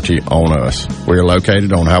powertrain warranty on us. We are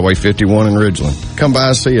located on Highway 51 in Ridgeland. Come by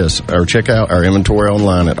and see us or check out our inventory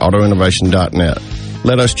online at autoinnovation.net.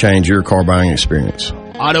 Let us change your car buying experience.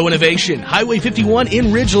 Auto Innovation, Highway 51 in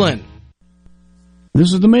Ridgeland.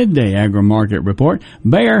 This is the Midday Agri-Market Report.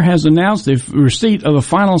 Bayer has announced the receipt of the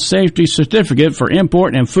final safety certificate for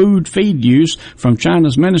import and food feed use from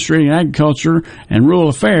China's Ministry of Agriculture and Rural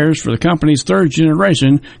Affairs for the company's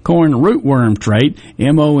third-generation corn rootworm trait,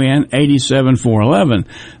 MON 87411.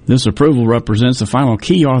 This approval represents the final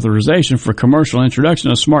key authorization for commercial introduction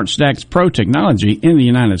of SmartStax Pro technology in the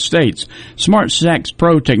United States. SmartStax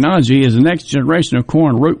Pro technology is the next generation of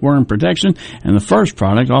corn rootworm protection and the first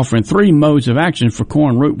product offering 3 modes of action for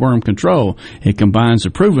corn rootworm control. It combines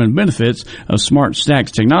the proven benefits of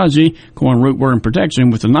SmartStax technology, corn rootworm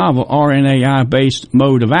protection, with the novel RNAi-based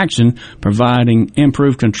mode of action, providing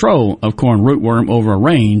improved control of corn rootworm over a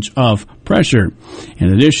range of pressure.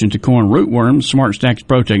 In addition to corn rootworm, SmartStax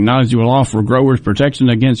Pro technology will offer growers protection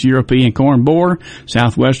against European corn borer,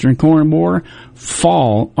 southwestern corn borer,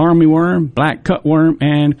 fall armyworm, black cutworm,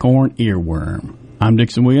 and corn earworm. I'm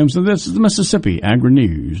Dixon Williams, and this is the Mississippi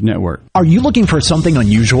Agri-News Network. Are you looking for something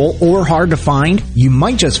unusual or hard to find? You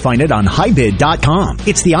might just find it on HighBid.com.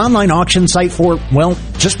 It's the online auction site for, well,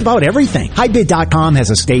 just about everything. HighBid.com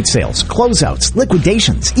has estate sales, closeouts,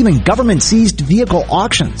 liquidations, even government-seized vehicle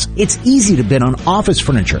auctions. It's easy to bid on office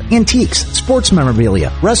furniture, antiques, sports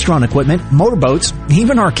memorabilia, restaurant equipment, motorboats,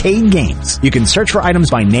 even arcade games. You can search for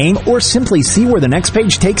items by name or simply see where the next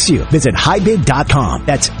page takes you. Visit HighBid.com.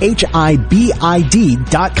 That's HIBID.com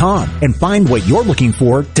and find what you're looking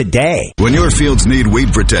for today. When your fields need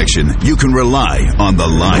weed protection, you can rely on the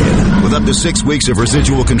Lion. With up to 6 weeks of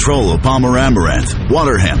residual control of Palmer amaranth,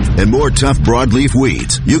 water hemp, and more tough broadleaf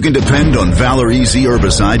weeds, you can depend on Valor Easy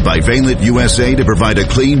herbicide by Valent USA to provide a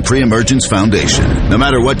clean pre-emergence foundation. No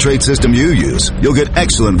matter what trait system you use, you'll get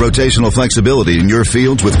excellent rotational flexibility in your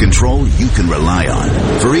fields with control you can rely on.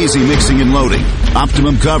 For easy mixing and loading,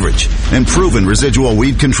 optimum coverage, and proven residual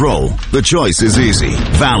weed control, the choice is easy.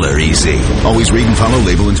 Valor Easy. Always read and follow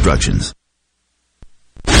label instructions.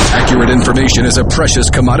 Accurate information is a precious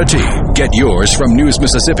commodity. Get yours from News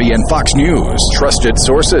Mississippi and Fox News. Trusted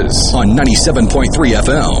sources on 97.3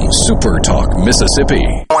 FM. Super Talk Mississippi.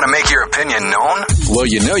 Want to make your opinion known? Well,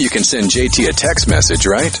 you know you can send JT a text message,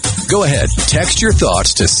 right? Go ahead. Text your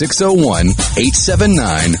thoughts to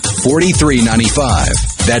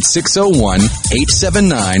 601-879-4395. That's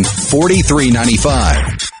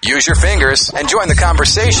 601-879-4395. Use your fingers and join the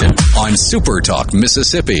conversation on Super Talk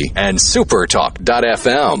Mississippi and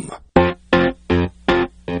supertalk.fm.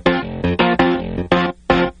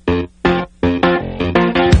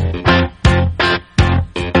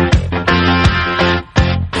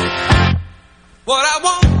 What I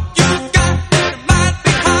want, you got, it might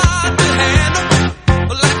be hard to handle,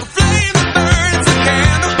 but like a flame that burns a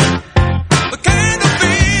candle, the candle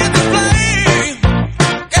feeds the flame.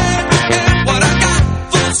 Yeah, what I got,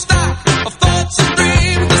 full stop, of thoughts and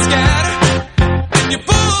dreams to scatter, and you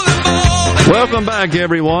pull them all. Welcome back,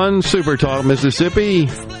 everyone. Super Talk Mississippi,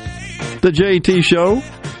 the JT Show.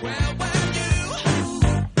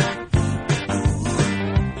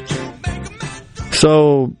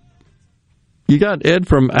 So, you got Ed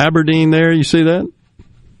from Aberdeen there. You see that?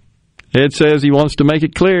 Ed says he wants to make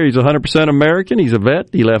it clear he's 100% American. He's a vet.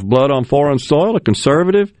 He left blood on foreign soil, a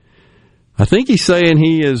conservative. I think he's saying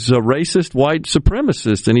he is a racist white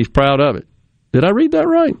supremacist, and he's proud of it. Did I read that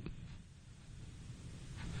right?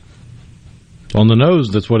 On the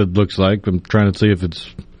nose, that's what it looks like. I'm trying to see if it's...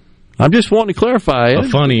 I'm just wanting to clarify it. A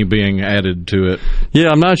funny being added to it.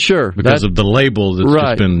 Yeah, I'm not sure. Because of the label that's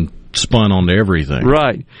just been spun onto everything.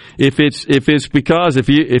 Right. If it's because if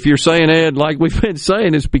you're saying, Ed, like we've been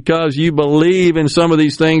saying, it's because you believe in some of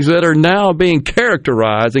these things that are now being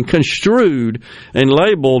characterized and construed and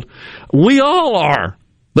labeled. We all are.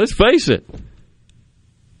 Let's face it.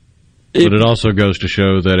 But it also goes to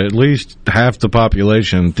show that at least half the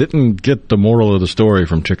population didn't get the moral of the story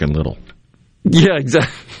from Chicken Little. Yeah,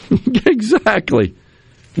 exactly.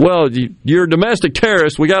 Well, you're a domestic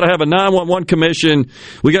terrorist. We got to have a 911 commission.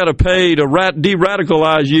 We got to pay to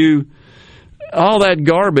de-radicalize you. All that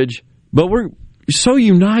garbage. But we're so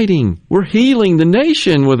uniting. We're healing the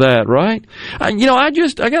nation with that, right? I got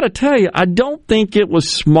to tell you, I don't think it was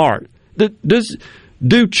smart.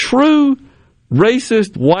 Do true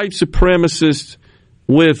racist white supremacists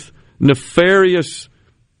with nefarious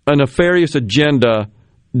a nefarious agenda,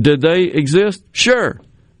 do they exist? Sure.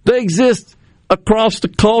 They exist across the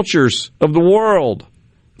cultures of the world.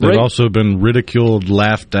 They've also been ridiculed,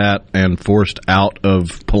 laughed at, and forced out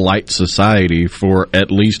of polite society for at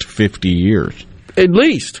least 50 years. At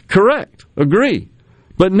least, correct. Agree.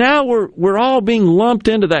 But now we're all being lumped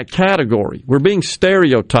into that category. We're being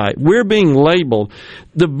stereotyped. We're being labeled.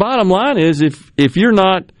 The bottom line is if you're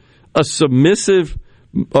not a submissive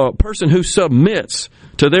person who submits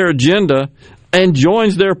to their agenda and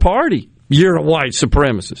joins their party, you're a white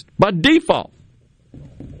supremacist by default.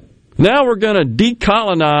 Now we're going to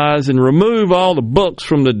decolonize and remove all the books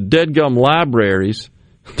from the deadgum libraries.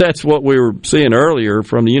 That's what we were seeing earlier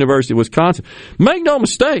from the University of Wisconsin. Make no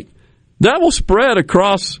mistake, that will spread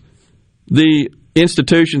across the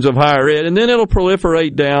institutions of higher ed, and then it'll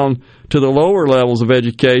proliferate down to the lower levels of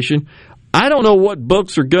education. I don't know what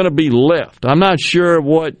books are going to be left. I'm not sure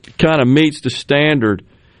what kind of meets the standard,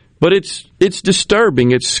 but it's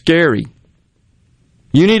disturbing. It's scary.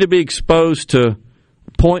 You need to be exposed to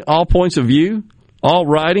all points of view, all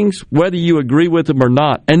writings, whether you agree with them or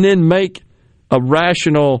not, and then make a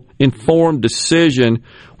rational, informed decision,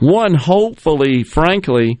 one hopefully,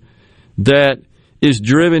 frankly, that is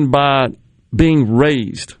driven by being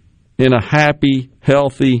raised in a happy,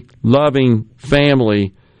 healthy, loving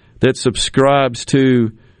family that subscribes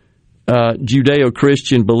to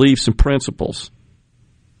Judeo-Christian beliefs and principles.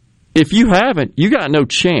 If you haven't, you got no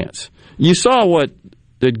chance. You saw what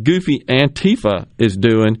the goofy Antifa is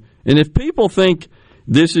doing, and if people think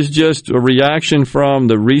this is just a reaction from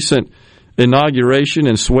the recent inauguration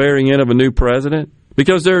and swearing in of a new president,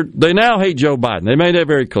 because they now hate Joe Biden. They made that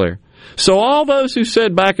very clear. So all those who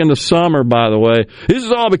said back in the summer, by the way, this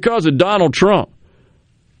is all because of Donald Trump.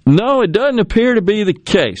 No, it doesn't appear to be the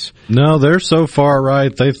case. No, they're so far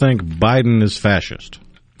right, they think Biden is fascist.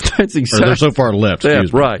 That's exactly. Or they're so far left,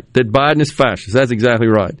 excuse me. Right, that Biden is fascist. That's exactly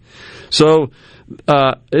right. So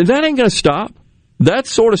that ain't going to stop. That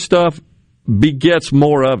sort of stuff begets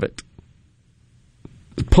more of it.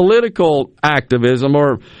 Political activism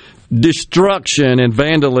or destruction and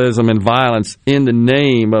vandalism and violence in the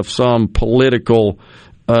name of some political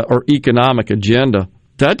or economic agenda,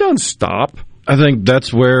 that doesn't stop. I think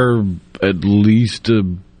that's where at least a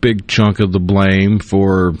big chunk of the blame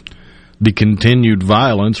for the continued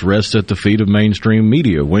violence rests at the feet of mainstream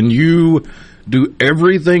media. When you do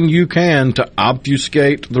everything you can to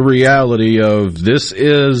obfuscate the reality of this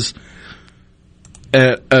is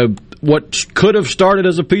what could have started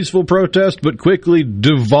as a peaceful protest but quickly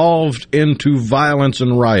devolved into violence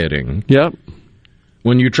and rioting. Yep.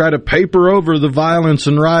 When you try to paper over the violence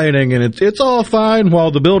and rioting and it's all fine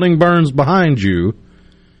while the building burns behind you,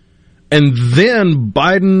 and then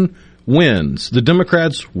Biden wins. The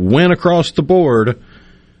Democrats win across the board.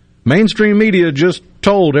 Mainstream media just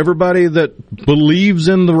told everybody that believes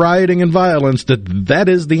in the rioting and violence that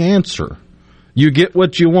is the answer. You get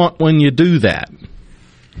what you want when you do that.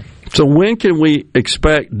 So when can we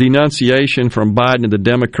expect denunciation from Biden and the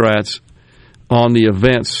Democrats on the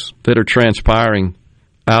events that are transpiring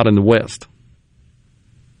out in the West?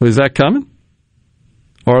 Is that coming?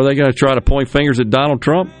 Or are they going to try to point fingers at Donald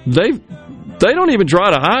Trump? They don't even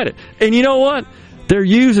try to hide it. And you know what? They're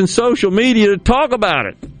using social media to talk about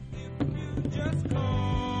it.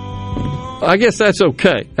 I guess that's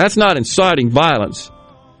okay. That's not inciting violence.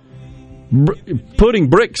 Putting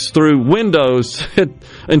bricks through windows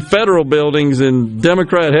in federal buildings and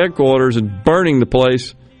Democrat headquarters and burning the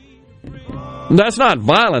place, that's not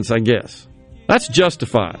violence, I guess. That's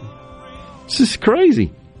justified. This is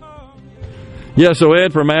crazy. Yeah, so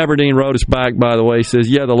Ed from Aberdeen wrote us back, by the way. He says,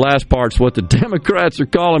 yeah, the last part's what the Democrats are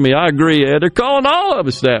calling me. I agree, Ed. They're calling all of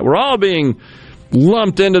us that. We're all being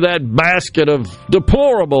lumped into that basket of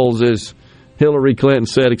deplorables, as Hillary Clinton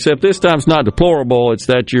said, except this time it's not deplorable. It's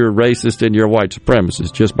that you're racist and you're a white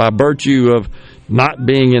supremacist, just by virtue of not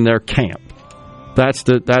being in their camp. That's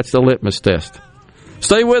the litmus test.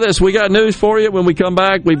 Stay with us. We got news for you. When we come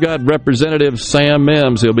back, we've got Representative Sam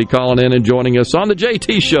Mims. He'll be calling in and joining us on the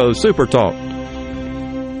JT Show, Super Talk.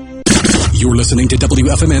 You're listening to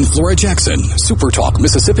WFMN Flora Jackson, Super Talk,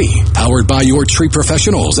 Mississippi. Powered by your tree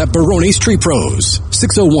professionals at Barone's Tree Pros.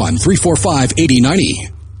 601-345-8090.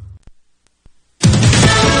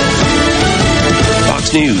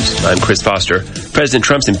 Fox News, I'm Chris Foster. President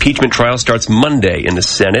Trump's impeachment trial starts Monday in the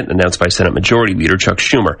Senate, announced by Senate Majority Leader Chuck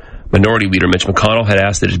Schumer. Minority Leader Mitch McConnell had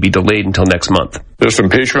asked that it be delayed until next month. This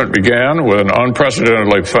impeachment began with an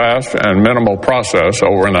unprecedentedly fast and minimal process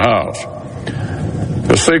over in the House.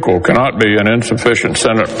 The sequel cannot be an insufficient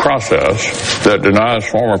Senate process that denies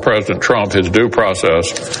former President Trump his due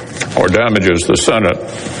process or damages the Senate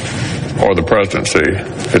or the presidency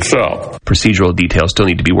itself. Procedural details still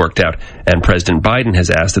need to be worked out, and President Biden has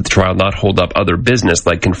asked that the trial not hold up other business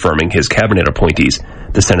like confirming his cabinet appointees.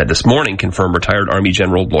 The Senate this morning confirmed retired Army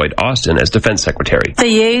General Lloyd Austin as Defense Secretary. The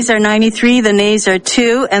yeas are 93, the nays are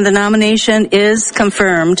 2, and the nomination is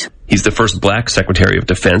confirmed. He's the first black Secretary of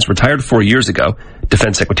Defense, retired 4 years ago.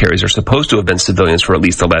 Defense secretaries are supposed to have been civilians for at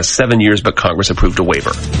least the last 7 years, but Congress approved a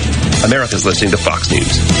waiver. America's listening to Fox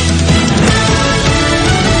News.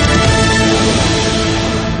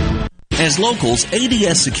 As locals,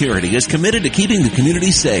 ADS Security is committed to keeping the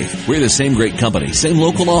community safe. We're the same great company, same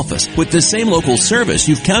local office, with the same local service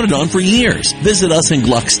you've counted on for years. Visit us in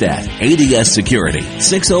Gluckstadt. ADS Security,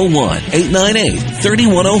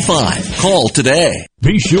 601-898-3105. Call today.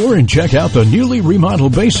 Be sure and check out the newly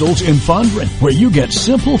remodeled Basil's in Fondren, where you get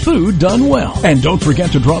simple food done well. And don't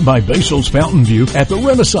forget to drop by Basil's Fountain View at the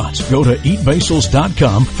Renaissance. Go to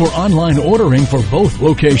eatbasils.com for online ordering for both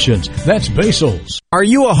locations. That's Basil's. Are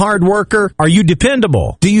you a hard worker? Are you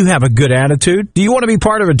dependable? Do you have a good attitude? Do you want to be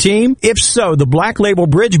part of a team? If so, the Black Label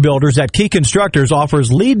Bridge Builders at Key Constructors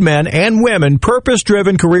offers lead men and women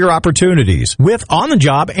purpose-driven career opportunities with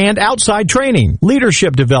on-the-job and outside training,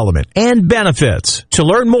 leadership development, and benefits. To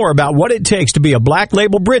learn more about what it takes to be a Black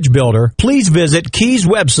Label Bridge Builder, please visit Key's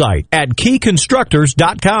website at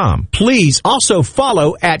keyconstructors.com. Please also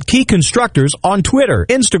follow at Key Constructors on Twitter,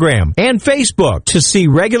 Instagram, and Facebook to see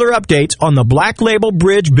regular updates on the Black Label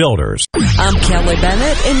Bridge Builders. I'm Kelly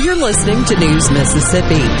Bennett, and you're listening to News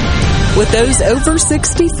Mississippi. With those over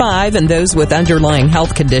 65 and those with underlying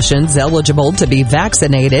health conditions eligible to be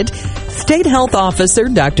vaccinated, State Health Officer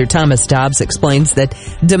Dr. Thomas Dobbs explains that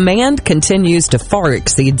demand continues to far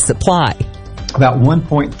exceed supply. About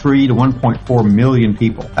 1.3 to 1.4 million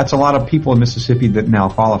people. That's a lot of people in Mississippi that now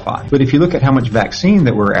qualify. But if you look at how much vaccine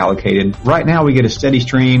that we're allocated, right now we get a steady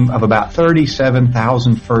stream of about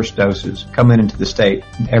 37,000 first doses coming into the state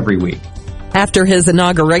every week. After his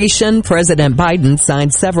inauguration, President Biden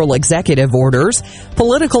signed several executive orders.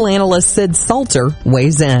 Political analyst Sid Salter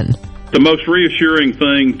weighs in. The most reassuring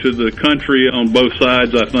thing to the country on both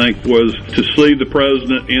sides, I think, was to see the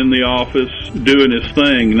president in the office doing his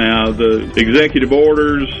thing. Now, the executive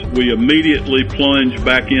orders, we immediately plunged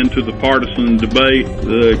back into the partisan debate.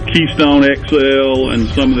 The Keystone XL and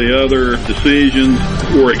some of the other decisions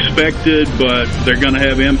were expected, but they're going to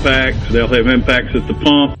have impacts. They'll have impacts at the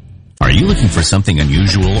pump. Are you looking for something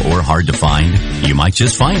unusual or hard to find? You might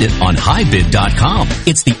just find it on HighBid.com.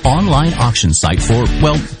 It's the online auction site for,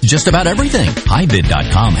 well, just about everything.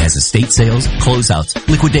 HighBid.com has estate sales, closeouts,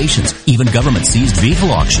 liquidations, even government-seized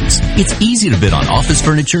vehicle auctions. It's easy to bid on office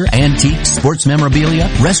furniture, antiques, sports memorabilia,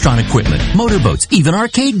 restaurant equipment, motorboats, even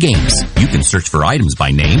arcade games. You can search for items by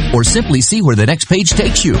name or simply see where the next page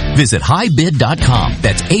takes you. Visit HighBid.com.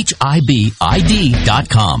 That's HIBID.com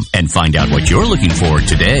and find out what you're looking for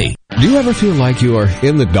today. Do you ever feel like you are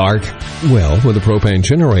in the dark? Well, with a propane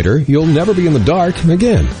generator, you'll never be in the dark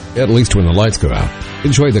again, at least when the lights go out.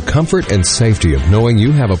 Enjoy the comfort and safety of knowing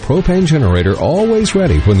you have a propane generator always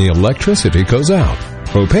ready when the electricity goes out.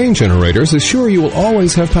 Propane generators assure you will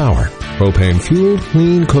always have power. Propane-fueled,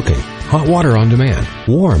 clean cooking. Hot water on demand.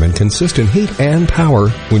 Warm and consistent heat and power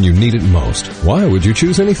when you need it most. Why would you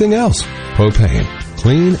choose anything else? Propane.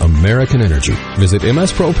 Clean American energy. Visit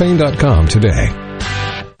mspropane.com today.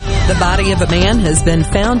 The body of a man has been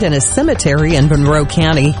found in a cemetery in Monroe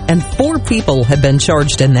County, and 4 people have been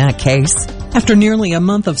charged in that case. After nearly a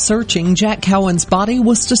month of searching, Jack Cowan's body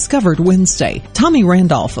was discovered Wednesday. Tommy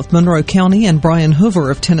Randolph of Monroe County and Brian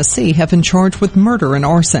Hoover of Tennessee have been charged with murder and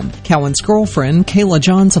arson. Cowan's girlfriend, Kayla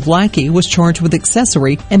Johns of Lackey, was charged with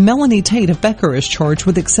accessory, and Melanie Tate of Becker is charged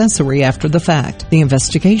with accessory after the fact. The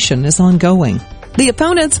investigation is ongoing. The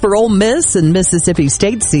opponents for Ole Miss in Mississippi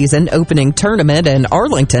State season opening tournament in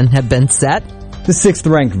Arlington have been set. The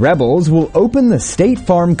 6th-ranked Rebels will open the State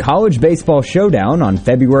Farm College Baseball Showdown on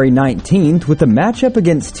February 19th with a matchup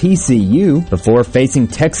against TCU before facing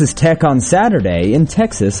Texas Tech on Saturday and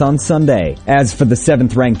Texas on Sunday. As for the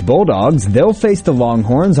 7th-ranked Bulldogs, they'll face the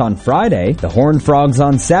Longhorns on Friday, the Horned Frogs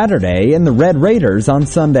on Saturday, and the Red Raiders on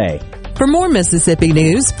Sunday. For more Mississippi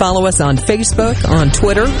news, follow us on Facebook, on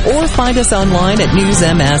Twitter, or find us online at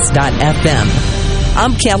newsms.fm.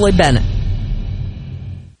 I'm Kelly Bennett.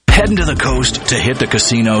 Heading to the coast to hit the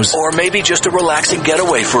casinos, or maybe just a relaxing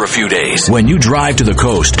getaway for a few days. When you drive to the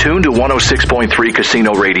coast, tune to 106.3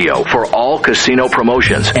 Casino Radio for all casino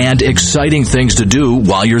promotions and exciting things to do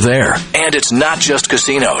while you're there. And it's not just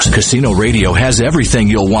casinos. Casino Radio has everything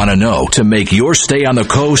you'll want to know to make your stay on the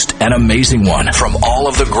coast an amazing one. From all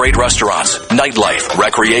of the great restaurants, nightlife,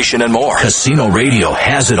 recreation, and more, Casino Radio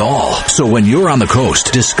has it all. So when you're on the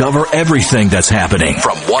coast, discover everything that's happening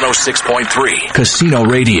from 106.3 Casino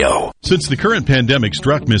Radio. Since the current pandemic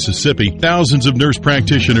struck Mississippi, thousands of nurse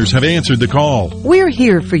practitioners have answered the call. We're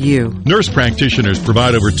here for you. Nurse practitioners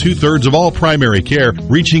provide over 2/3 of all primary care,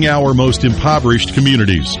 reaching our most impoverished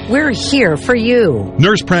communities. We're here for you.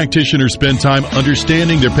 Nurse practitioners spend time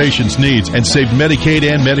understanding their patients' needs and save Medicaid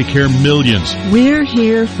and Medicare millions. We're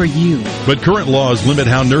here for you. But current laws limit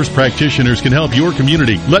how nurse practitioners can help your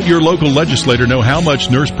community. Let your local legislator know how much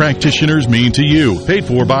nurse practitioners mean to you. Paid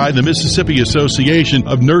for by the Mississippi Association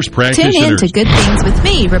of Nurse Practitioners. Tune in to Good Things with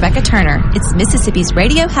me, Rebecca Turner. It's Mississippi's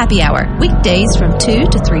Radio Happy Hour, weekdays from 2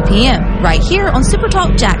 to 3 p.m. right here on Super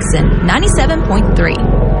Talk Jackson 97.3.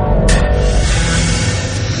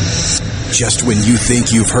 Just when you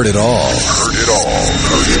think you've heard it all.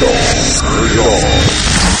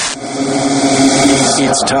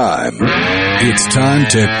 It's time. It's time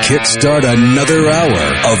to kickstart another hour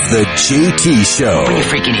of the JT Show. Bring your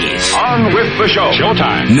freaking ears. On with the show.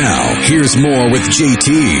 Showtime. Now, here's more with JT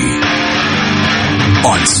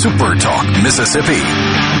on Super Talk Mississippi.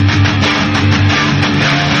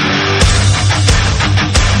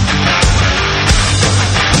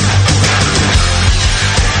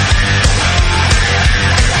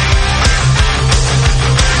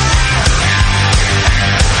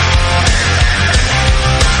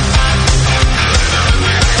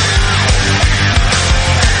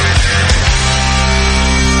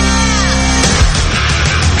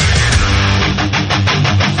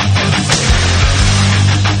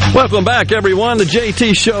 Welcome back, everyone. The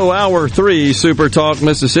JT Show, Hour 3, Super Talk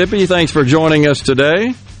Mississippi. Thanks for joining us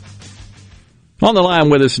today. On the line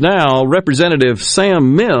with us now, Representative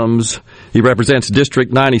Sam Mims. He represents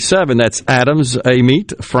District 97. That's Adams,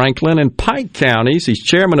 Amite, Franklin, and Pike counties. He's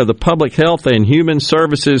chairman of the Public Health and Human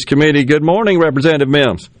Services Committee. Good morning, Representative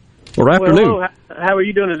Mims. Or afternoon. Well, hello. How are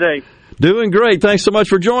you doing today? Doing great. Thanks so much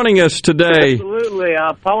for joining us today. Absolutely.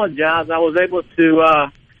 I apologize. I was able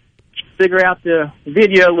to figure out the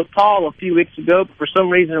video with Paul a few weeks ago, but for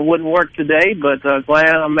some reason it wouldn't work today, but glad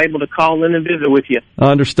I'm able to call in and visit with you.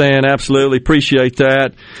 I understand. Absolutely. Appreciate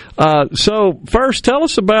that. So first, tell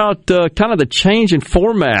us about kind of the change in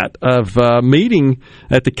format of meeting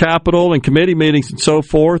at the Capitol and committee meetings and so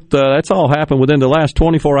forth. That's all happened within the last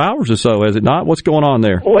 24 hours or so, has it not? What's going on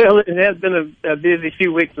there? Well, it has been a busy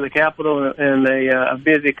few weeks at the Capitol and a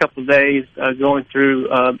busy couple of days going through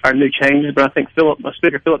our new changes, but I think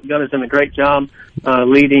Speaker Philip Gunn has done a great job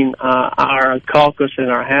leading our caucus in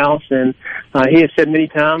our House, and he has said many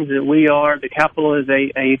times that the Capitol is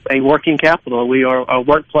a working Capitol. We are a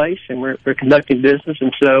workplace, and we're conducting business,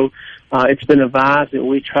 and so it's been advised that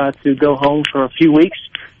we try to go home for a few weeks.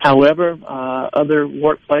 However, other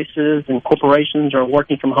workplaces and corporations are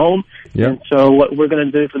working from home, and so what we're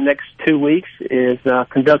going to do for the next 2 weeks is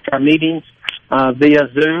conduct our meetings via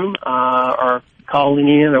Zoom or calling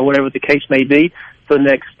in or whatever the case may be for the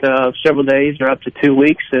next several days or up to 2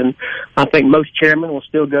 weeks. And I think most chairmen will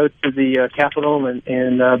still go to the Capitol and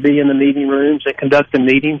be in the meeting rooms and conduct the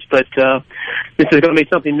meetings. But this is going to be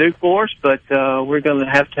something new for us, but we're going to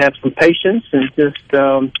have some patience and just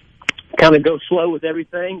kind of go slow with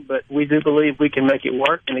everything. But we do believe we can make it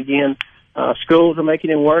work. And again, schools are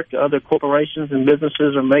making it work. Other corporations and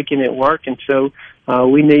businesses are making it work. And so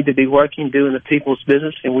we need to be working, doing the people's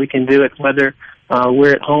business, and we can do it whether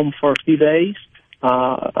we're at home for a few days,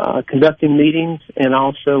 conducting meetings, and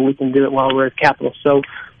also we can do it while we're at Capitol. So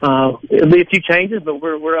it'll be a few changes, but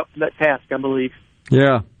we're up to that task, I believe.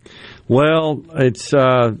 Yeah. Well, it's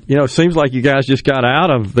it seems like you guys just got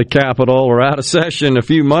out of the Capitol or out of session a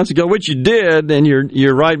few months ago, which you did, and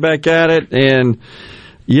you're right back at it. And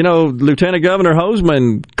Lieutenant Governor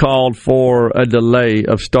Hosemann called for a delay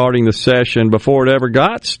of starting the session before it ever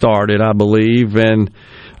got started, I believe. And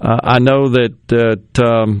I know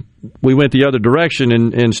that we went the other direction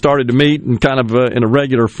and started to meet in kind of in a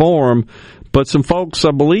regular form. But some folks,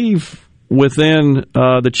 I believe, within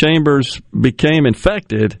the chambers became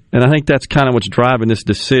infected, and I think that's kind of what's driving this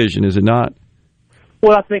decision, is it not?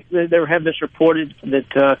 Well, I think that there have been reported that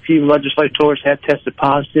a few legislators have tested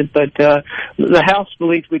positive, but the House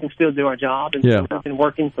believes we can still do our job. And yeah. We've been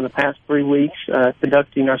working for the past 3 weeks,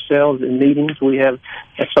 conducting ourselves in meetings. We have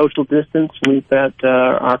a social distance. We've got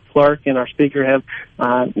our clerk and our speaker have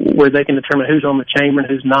where they can determine who's on the chamber and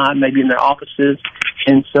who's not, maybe in their offices.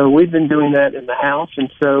 And so we've been doing that in the House.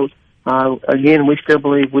 And so again, we still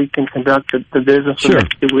believe we can conduct the business for the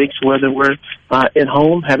next 2 weeks, whether we're at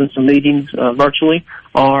home having some meetings virtually,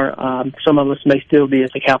 or some of us may still be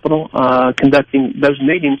at the Capitol conducting those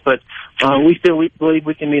meetings. But we believe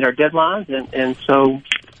we can meet our deadlines, and so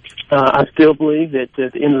I still believe that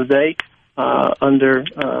at the end of the day, under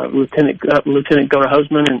Lieutenant Governor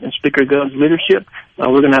Hosemann and Speaker Gunn's leadership,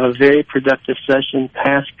 we're going to have a very productive session,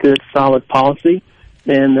 pass good, solid policy.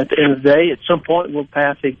 And at the end of the day, at some point, we'll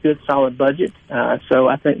pass a good, solid budget. So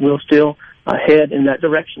I think we'll still head in that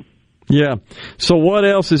direction. Yeah. So what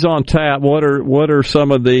else is on tap? What are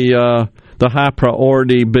some of the high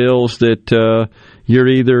priority bills that you're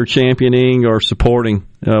either championing or supporting?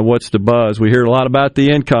 What's the buzz? We hear a lot about the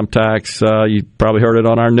income tax. You probably heard it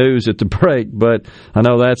on our news at the break, but I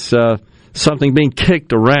know that's something being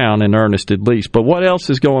kicked around in earnest, at least. But what else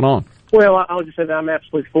is going on? Well, I'll just say that I'm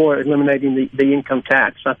absolutely for eliminating the income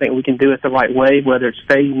tax. I think we can do it the right way, whether it's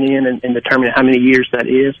phasing in and determining how many years that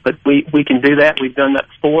is. But we can do that. We've done that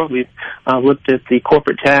before. We've looked at the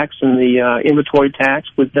corporate tax and the inventory tax.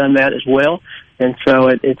 We've done that as well. And so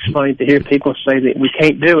it's funny to hear people say that we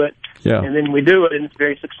can't do it. Yeah. And then we do it, and it's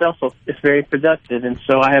very successful. It's very productive. And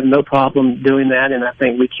so I have no problem doing that, and I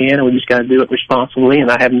think we can, and we just got to do it responsibly. And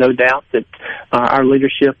I have no doubt that our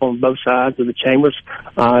leadership on both sides of the chambers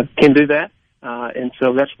can do that. And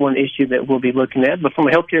so that's one issue that we'll be looking at. But from a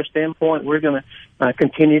healthcare standpoint, we're going to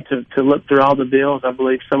continue to look through all the bills. I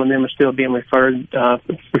believe some of them are still being referring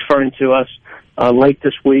to us late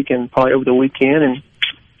this week and probably over the weekend. And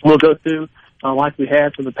we'll go through like we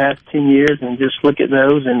have for the past 10 years and just look at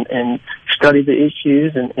those and study the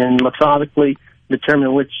issues and methodically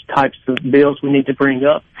determine which types of bills we need to bring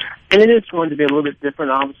up. And it is going to be a little bit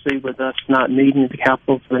different, obviously, with us not meeting at the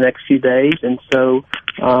Capitol for the next few days. And so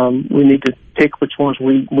we need to pick which ones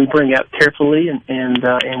we bring out carefully, and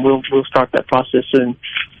we'll start that process soon.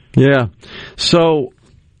 Yeah. So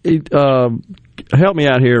help me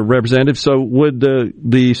out here, Representative. So would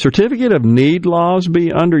the Certificate of Need laws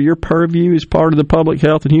be under your purview as part of the Public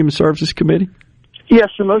Health and Human Services Committee? Yes,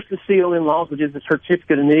 so most of the CON laws, which is the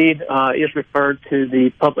Certificate of Need, is referred to the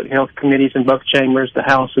Public Health Committees in both chambers, the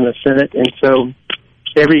House and the Senate. And so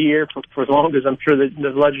every year, for as long as I'm sure that the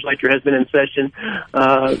legislature has been in session,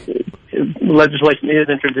 legislation is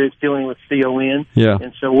introduced dealing with CON. Yeah.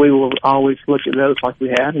 And so we will always look at those like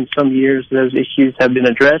we have. In some years, those issues have been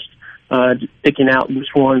addressed, picking out which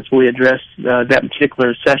ones we address that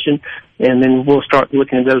particular session. And then we'll start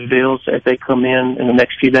looking at those bills as they come in the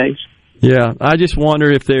next few days. Yeah, I just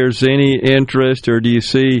wonder if there's any interest, or do you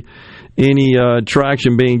see any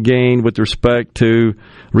traction being gained with respect to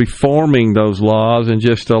reforming those laws and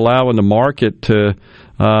just allowing the market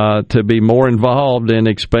to be more involved in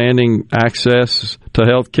expanding access to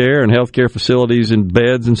health care and health care facilities and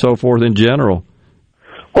beds and so forth in general?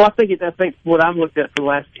 Well, I think what I've looked at for the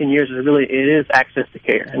last 10 years is access to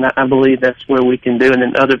care, and I believe that's where we can do. And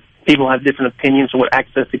then other people have different opinions on what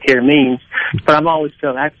access to care means, but I've always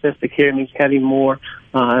felt access to care means having more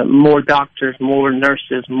doctors, more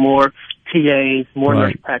nurses, more TAs, more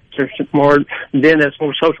nurse practitioners, more dentists,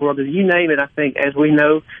 more social workers. You name it. I think, as we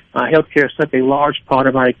know, healthcare is such a large part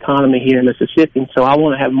of our economy here in Mississippi, and so I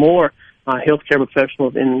want to have more healthcare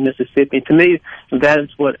professionals in Mississippi. To me, that is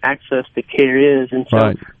what access to care is. And so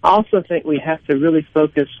I also think we have to really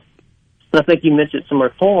focus. I think you mentioned some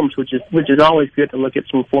reforms, which is always good to look at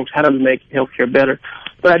some reforms. How do we make healthcare better?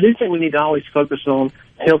 But I do think we need to always focus on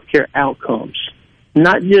healthcare outcomes,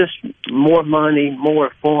 not just more money, more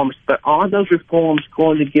reforms, but are those reforms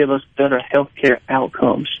going to give us better healthcare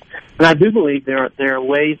outcomes? And I do believe there are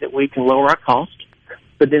ways that we can lower our costs,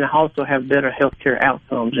 but then also have better healthcare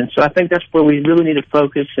outcomes. And so I think that's where we really need to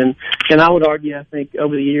focus. And I would argue, I think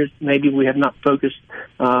over the years, maybe we have not focused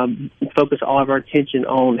all of our attention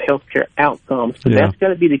on healthcare outcomes. But that's got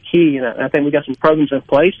to be the key. And I think we got some programs in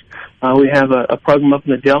place. We have a program up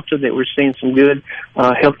in the Delta that we're seeing some good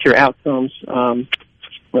healthcare outcomes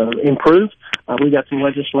improve. We got some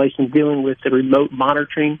legislation dealing with the remote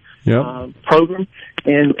monitoring program.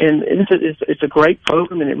 And it's a great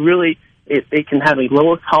program, and it really it can have a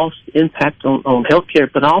lower cost impact on healthcare,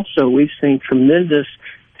 but also we've seen tremendous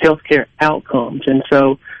healthcare outcomes. And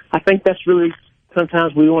so I think that's really,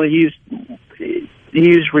 sometimes we want to use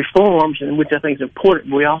use reforms, and which I think is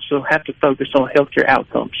important, we also have to focus on healthcare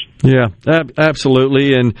outcomes. Yeah,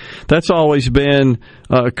 absolutely, and that's always been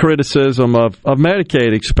a criticism of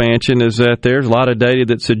Medicaid expansion, is that there's a lot of data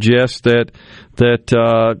that suggests that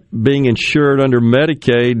being insured under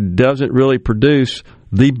Medicaid doesn't really produce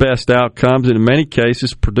the best outcomes, and in many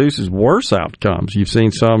cases produces worse outcomes. You've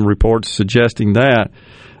seen some reports suggesting that.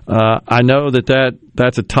 I know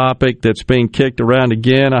that's a topic that's being kicked around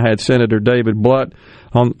again. I had Senator David Blunt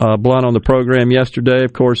on the program yesterday.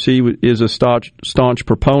 Of course, he is a staunch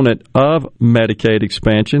proponent of Medicaid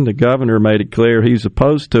expansion. The governor made it clear he's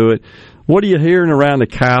opposed to it. What are you hearing around the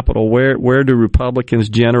Capitol? Where do Republicans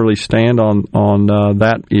generally stand on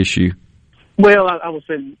that issue? Well, I would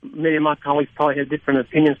say many of my colleagues probably have different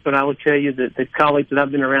opinions, but I would tell you that the colleagues that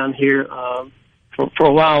I've been around here for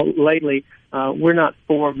a while lately, we're not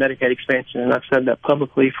for Medicaid expansion, and I've said that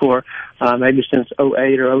publicly for maybe since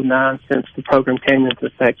 2008 or 2009, since the program came into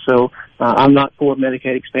effect. So I'm not for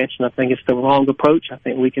Medicaid expansion. I think it's the wrong approach. I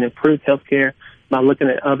think we can improve health care by looking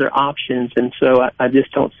at other options, and so I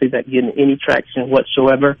just don't see that getting any traction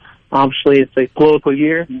whatsoever. Obviously, it's a political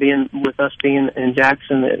year, being in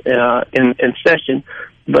Jackson in session,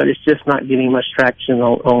 but it's just not getting much traction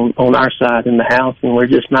on our side in the House, and we're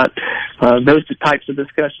just not, those types of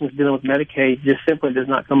discussions dealing with Medicaid just simply does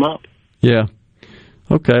not come up. Yeah.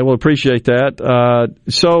 Okay, well, appreciate that.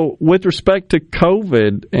 So with respect to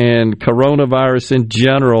COVID and coronavirus in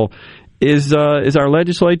general, is our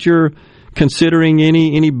legislature considering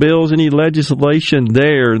any bills, any legislation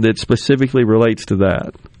there that specifically relates to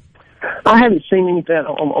that? I haven't seen any of that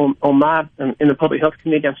in the Public Health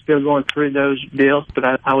Committee. I'm still going through those bills, but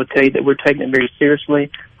I would tell you that we're taking it very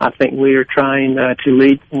seriously. I think we are trying to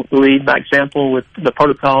lead by example with the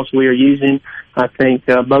protocols we are using. I think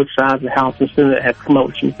both sides of the House and Senate have come up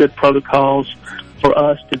with some good protocols for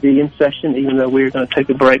us to be in session, even though we're going to take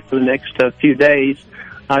a break for the next few days.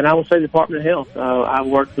 And I will say the Department of Health. I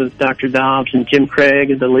worked with Dr. Dobbs and Jim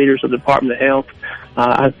Craig and the leaders of the Department of Health.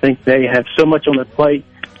 I think they have so much on their plate,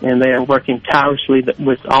 and they are working tirelessly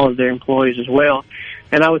with all of their employees as well.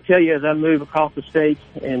 And I would tell you, as I move across the state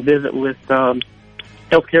and visit with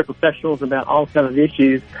healthcare professionals about all kinds of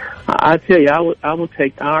issues, I tell you, I will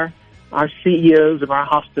take our CEOs of our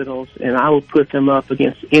hospitals, and I will put them up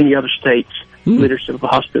against any other state's leadership of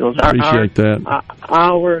hospitals. Appreciate that.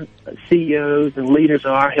 Our CEOs and leaders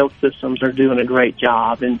of our health systems are doing a great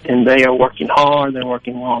job, and they are working hard. They're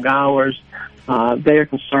working long hours. They are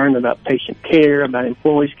concerned about patient care, about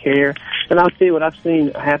employees' care. And I'll tell you what I've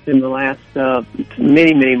seen happen in the last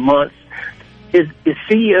many, many months is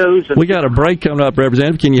CEOs... We got a break coming up,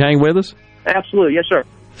 Representative. Can you hang with us? Absolutely. Yes, sir.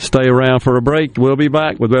 Stay around for a break. We'll be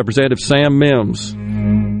back with Representative Sam Mims.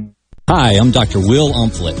 Hi, I'm Dr. Will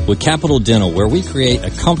Umflett with Capital Dental, where we create a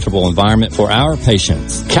comfortable environment for our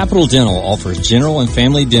patients. Capital Dental offers general and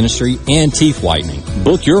family dentistry and teeth whitening.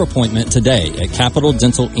 Book your appointment today at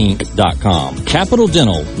CapitalDentalInc.com. Capital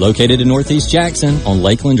Dental, located in Northeast Jackson on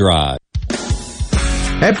Lakeland Drive.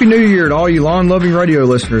 Happy New Year to all you lawn-loving radio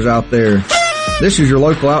listeners out there. This is your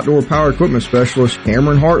local outdoor power equipment specialist,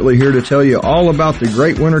 Cameron Hartley, here to tell you all about the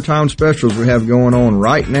great wintertime specials we have going on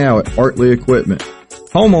right now at Hartley Equipment.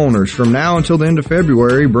 Homeowners, from now until the end of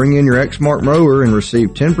February, bring in your Exmark mower and receive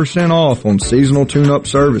 10% off on seasonal tune-up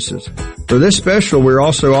services. For this special, we're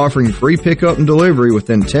also offering free pickup and delivery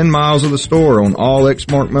within 10 miles of the store on all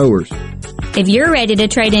Exmark mowers. If you're ready to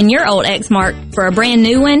trade in your old Exmark for a brand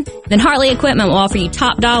new one, then Hartley Equipment will offer you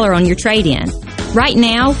top dollar on your trade-in. Right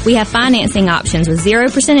now, we have financing options with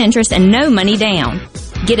 0% interest and no money down.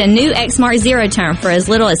 Get a new Exmark Zero Turn for as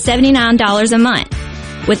little as $79 a month.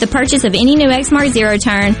 With the purchase of any new Exmark Zero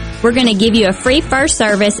Turn, we're going to give you a free first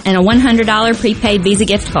service and a $100 prepaid Visa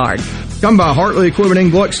gift card. Come by Hartley Equipment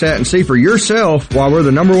in Gluckstadt and see for yourself why we're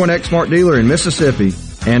the #1 Exmark dealer in Mississippi.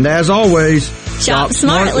 And as always, shop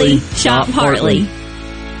smartly, shop Hartley.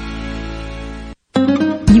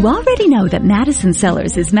 You already know that Madison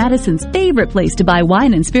Cellars is Madison's favorite place to buy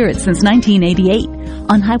wine and spirits since 1988.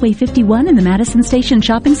 On Highway 51 in the Madison Station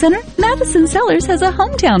Shopping Center, Madison Cellars has a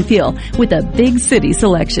hometown feel with a big city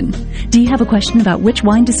selection. Do you have a question about which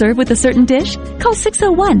wine to serve with a certain dish? Call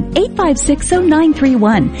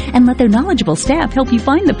 601-856-0931 and let their knowledgeable staff help you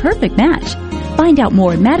find the perfect match. Find out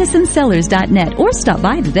more at MadisonCellars.net or stop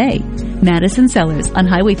by today. Madison Cellars on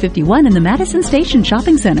Highway 51 in the Madison Station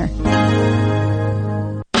Shopping Center.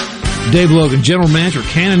 Dave Logan, General Manager,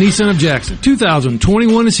 Cannon Nissan of Jackson.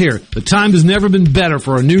 2021 is here. The time has never been better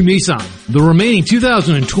for a new Nissan. The remaining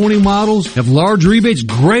 2020 models have large rebates,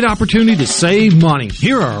 great opportunity to save money.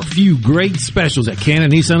 Here are a few great specials at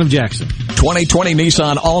Cannon Nissan of Jackson. 2020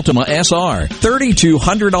 Nissan Altima SR,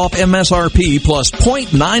 $3,200 off MSRP plus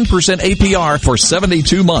 0.9% APR for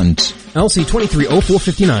 72 months. LC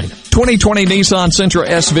 230459. 2020 Nissan Sentra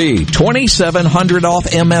SV, $2,700 off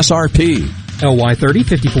MSRP. LY 30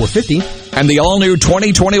 5450. And the all-new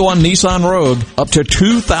 2021 Nissan Rogue, up to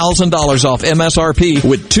 $2,000 off MSRP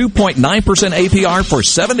with 2.9% APR for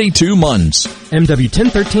 72 months. MW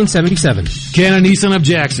 101377. Cannon Nissan of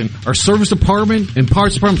Jackson. Our service department and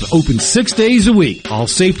parts department is open 6 days a week. All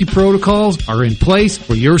safety protocols are in place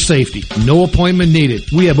for your safety. No appointment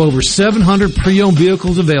needed. We have over 700 pre-owned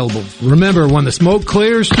vehicles available. Remember, when the smoke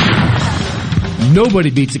clears,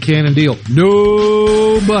 nobody beats a Cannon deal.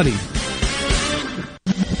 Nobody.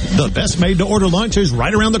 The best made-to-order lunch is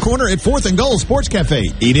right around the corner at 4th and Gold Sports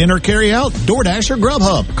Cafe. Eat in or carry out, DoorDash or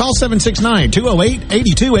Grubhub. Call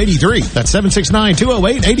 769-208-8283. That's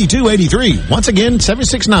 769-208-8283. Once again,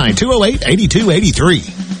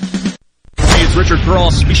 769-208-8283. It's Richard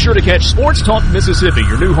Cross. Be sure to catch Sports Talk Mississippi,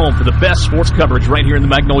 your new home for the best sports coverage right here in the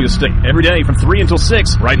Magnolia State. Every day from 3 until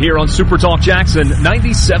 6, right here on Super Talk Jackson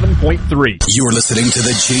 97.3. You're listening to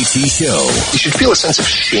The JT Show. You should feel a sense of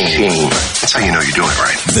shame. That's how you know you're doing it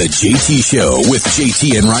right. The JT Show with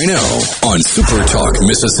JT and Rhino on Super Talk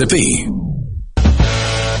Mississippi.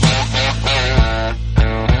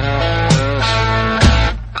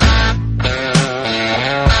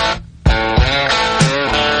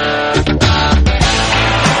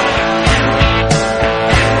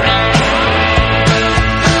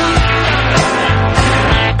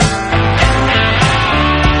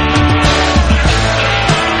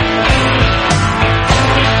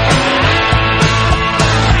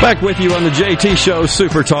 Back with you on the JT Show,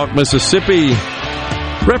 Super Talk Mississippi.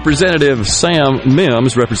 Representative Sam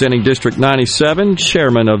Mims, representing District 97,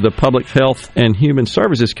 chairman of the Public Health and Human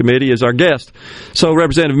Services Committee, is our guest. So,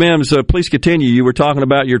 Representative Mims, please continue. You were talking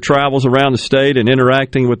about your travels around the state and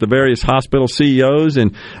interacting with the various hospital CEOs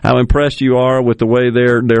and how impressed you are with the way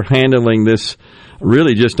they're handling this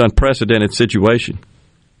really just unprecedented situation.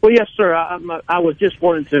 Well, yes, sir. I was just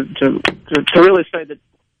wanting to really say that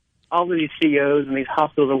all of these CEOs and these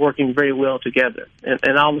hospitals are working very well together.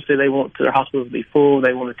 And obviously they want their hospitals to be full.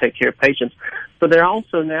 They want to take care of patients. But they're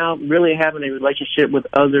also now really having a relationship with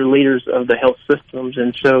other leaders of the health systems.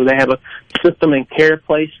 And so they have a system and care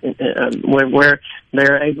place where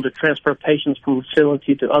they're able to transfer patients from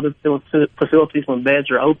facility to other facilities when beds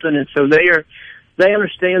are open. And so they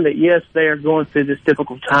understand that, yes, they are going through this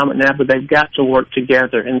difficult time now, but they've got to work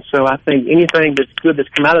together. And so I think anything that's good that's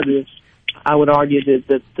come out of this, I would argue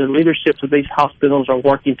that the leaderships of these hospitals are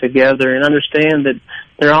working together and understand that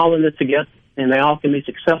they're all in this together and they all can be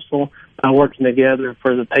successful working together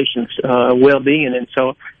for the patient's well-being. And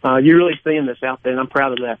so you're really seeing this out there, and I'm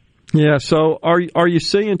proud of that. Yeah, so are you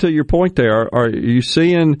seeing, to your point there, are you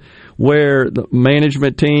seeing where the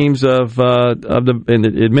management teams of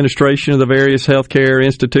the administration of the various healthcare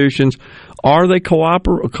institutions, are they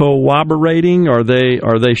cooperating? Are they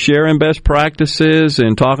sharing best practices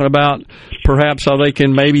and talking about perhaps how they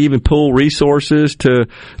can maybe even pool resources to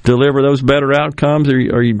deliver those better outcomes?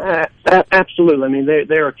 Are you? Absolutely. I mean,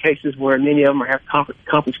 there are cases where many of them have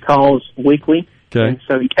conference calls weekly. Okay. And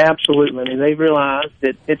so, absolutely. I mean, they realize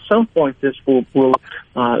that at some point this will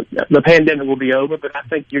the pandemic will be over, but I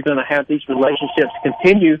think you're going to have these relationships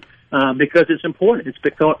continue because it's important. It's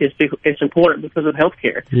important because of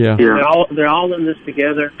healthcare. Yeah. They're all in this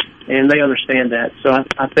together, and they understand that. So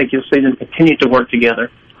I think you'll see them continue to work together.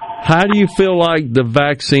 How do you feel like the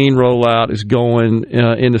vaccine rollout is going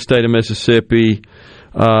in the state of Mississippi?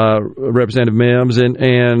 Representative Mims,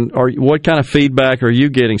 and what kind of feedback are you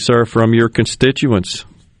getting, sir, from your constituents?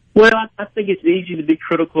 Well, I think it's easy to be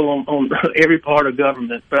critical on every part of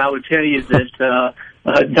government, but I would tell you that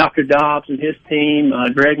Dr. Dobbs and his team,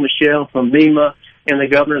 Greg Michelle from MEMA and the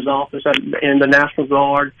governor's office and the National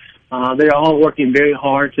Guard, they're all working very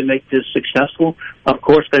hard to make this successful. Of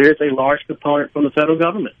course, there is a large component from the federal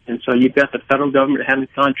government, and so you've got the federal government having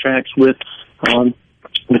contracts with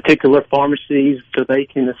particular pharmacies so they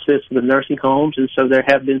can assist with the nursing homes, and so there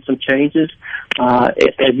have been some changes.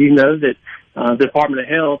 As you know, that the Department of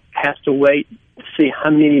Health has to wait to see how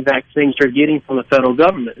many vaccines they're getting from the federal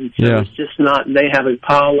government. And so It's just not, they have a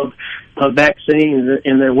pile of vaccines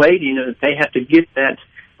and they're waiting, and they have to get that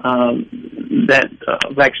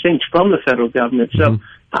vaccines from the federal government. So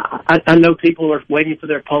I know people are waiting for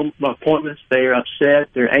their appointments. They're upset.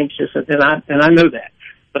 They're anxious, and I know that.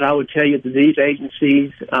 But I would tell you that these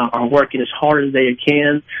agencies are working as hard as they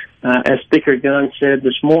can. As Speaker Gunn said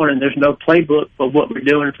this morning, there's no playbook for what we're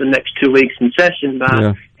doing for the next 2 weeks in session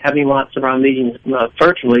by having lots of our meetings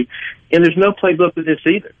virtually. And there's no playbook with this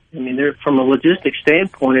either. I mean, from a logistics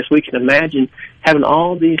standpoint, as we can imagine, having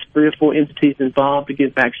all these 3 or 4 entities involved to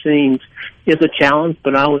get vaccines is a challenge,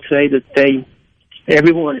 but I would say that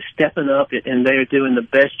everyone is stepping up and they're doing the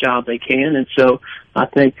best job they can. And so I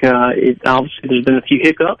think obviously there's been a few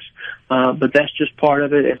hiccups, but that's just part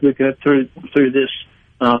of it as we go through this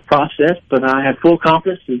process. But I have full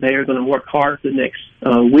confidence that they are going to work hard for the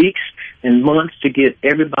next weeks and months to get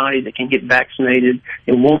everybody that can get vaccinated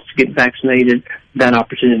and wants to get vaccinated that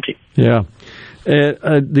opportunity. Yeah.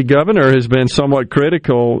 The governor has been somewhat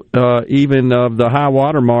critical, even of the high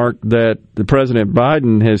water mark that the President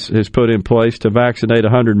Biden has put in place to vaccinate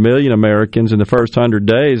 100 million Americans in the first 100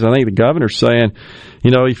 days. I think the governor's saying,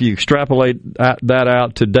 if you extrapolate that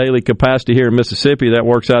out to daily capacity here in Mississippi, that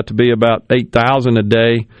works out to be about 8,000 a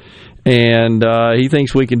day. And he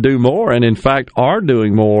thinks we can do more, and in fact are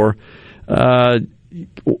doing more. Are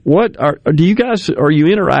you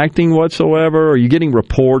interacting whatsoever? Are you getting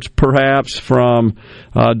reports perhaps from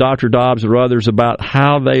Dr. Dobbs or others about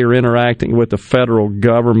how they are interacting with the federal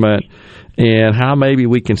government and how maybe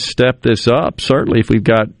we can step this up? Certainly if we've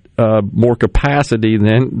got more capacity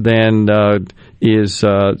than is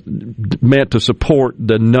meant to support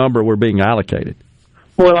the number we're being allocated.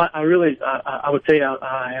 Well, I would say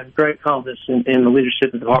I have great confidence in the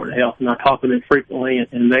leadership of the Department of Health, and I talk with them frequently,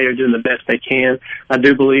 and they are doing the best they can. I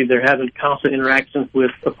do believe they're having constant interactions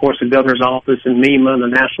with, of course, the governor's office and MEMA and the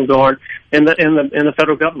National Guard and the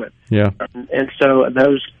federal government. Yeah. And so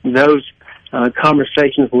those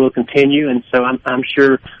conversations will continue, and so I'm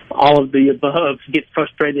sure all of the above get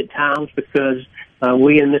frustrated at times because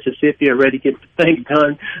we in Mississippi are ready to get things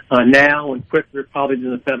done now and quicker probably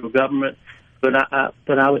than the federal government. But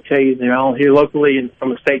I would tell you they're all here locally, and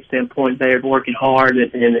from a state standpoint, they are working hard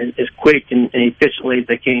and as quick and efficiently as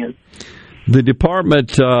they can. The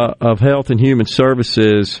Department of Health and Human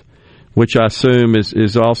Services, which I assume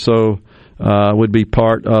is also would be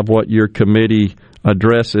part of what your committee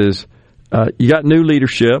addresses, you got new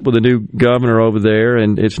leadership with a new governor over there,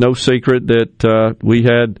 and it's no secret that we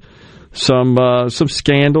had some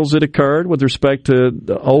scandals that occurred with respect to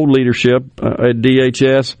the old leadership at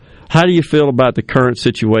DHS. How do you feel about the current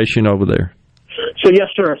situation over there? So, yes,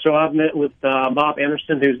 sir. So I've met with Bob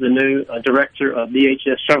Anderson, who's the new director of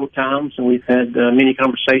DHS, several times, and we've had many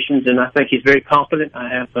conversations, and I think he's very competent. I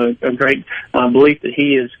have a great belief that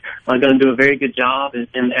he is going to do a very good job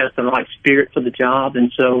and has the right spirit for the job. And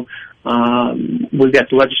so we've got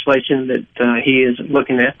the legislation that he is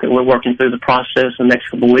looking at that we're working through the process in the next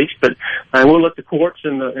couple of weeks. But we'll let the courts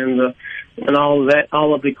and all of that.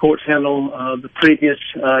 All of the courts handle the previous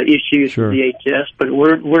issues Sure. with DHS. But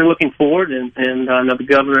we're looking forward, and I know the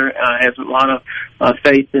governor has a lot of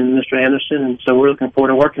faith in Mr. Anderson, and so we're looking forward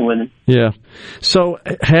to working with him. Yeah. So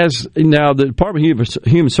now the Department of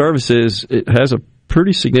Human Services has a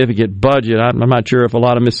pretty significant budget. I'm not sure if a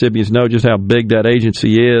lot of Mississippians know just how big that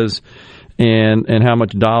agency is and how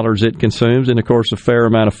much dollars it consumes. And, of course, a fair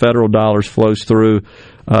amount of federal dollars flows through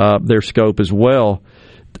their scope as well.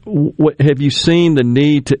 Have you seen the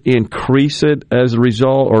need to increase it as a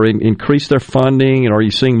result or increase their funding? And are you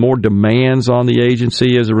seeing more demands on the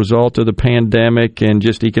agency as a result of the pandemic and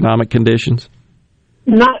just economic conditions?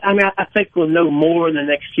 I think we'll know more in the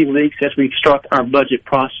next few weeks as we start our budget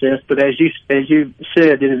process. But as you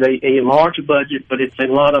said, it is a large budget, but it's a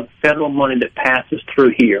lot of federal money that passes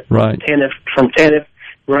through here. Right. From TANF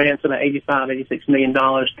grants of $86 million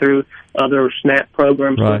through other SNAP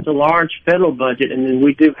programs. Right. So it's a large federal budget, and then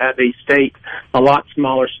we do have a lot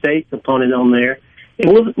smaller state component on there.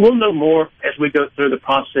 And we'll know more as we go through the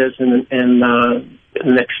process and the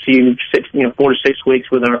next 4 to 6 weeks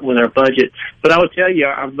with our budget. But I would tell you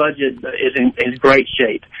our budget is in great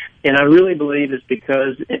shape, and I really believe it's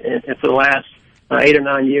because for the last 8 or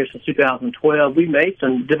 9 years since 2012, we made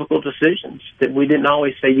some difficult decisions that we didn't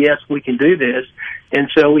always say yes, we can do this, and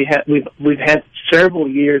so we've had several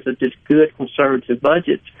years of just good conservative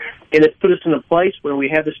budgets, and it's put us in a place where we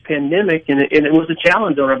have this pandemic, and it was a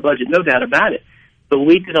challenge on our budget, no doubt about it. But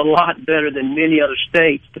we did a lot better than many other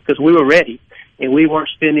states because we were ready, and we weren't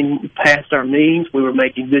spending past our means. We were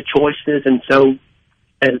making good choices, and so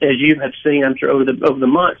as you have seen, I'm sure over the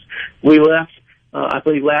months, we left, I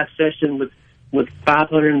believe, last session with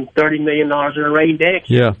 $530 million in a rainy day account.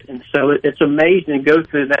 Yeah. And so it's amazing to go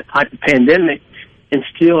through that type of pandemic and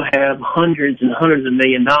still have hundreds and hundreds of $1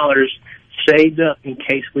 million saved up in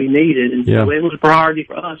case we need it. And Yeah. so it was a priority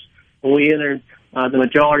for us when we entered the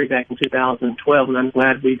majority back in 2012, and I'm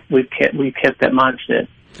glad we've kept that mindset.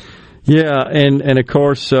 Yeah, and of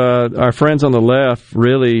course, our friends on the left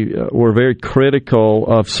really were very critical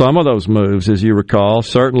of some of those moves, as you recall,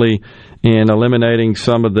 certainly in eliminating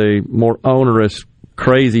some of the more onerous,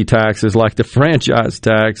 crazy taxes like the franchise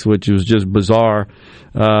tax, which was just bizarre.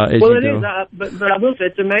 But I will say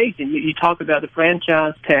it's amazing. You talk about the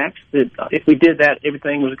franchise tax, that if we did that,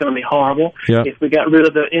 everything was going to be horrible. Yep. If we got rid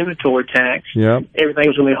of the inventory tax, everything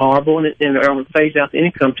was going to be horrible, and phase out the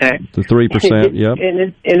income tax. The 3%, yep.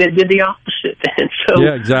 And it did the opposite. And so,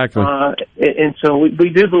 yeah, exactly. And so we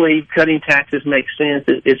do believe cutting taxes makes sense.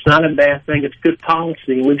 It's not a bad thing. It's good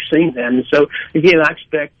policy. We've seen that. And so, again, I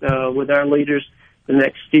expect with our leaders, the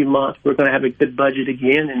next few months, we're going to have a good budget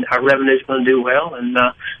again, and our revenue is going to do well, and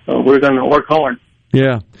we're going to work hard.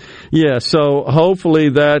 Yeah. So hopefully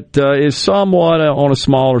that is somewhat on a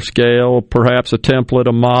smaller scale, perhaps a template,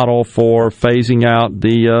 a model for phasing out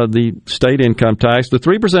the state income tax. The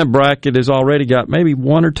 3% bracket has already got maybe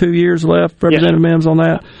 1 or 2 years left, Representative Mims, on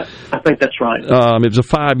that? I think that's right. It was a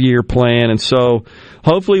 5-year plan, and so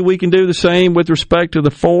hopefully we can do the same with respect to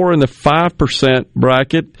the 4 and the 5%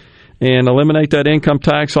 bracket, and eliminate that income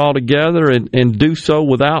tax altogether, and do so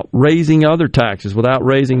without raising other taxes, without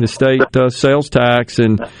raising the state sales tax,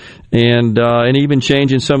 and even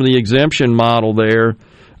changing some of the exemption model there.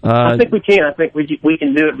 I think we can. I think we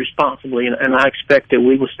can do it responsibly, and I expect that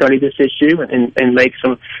we will study this issue and make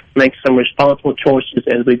some responsible choices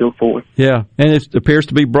as we go forward. Yeah, and it appears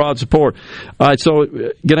to be broad support. All right, so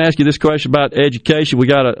going to ask you this question about education. We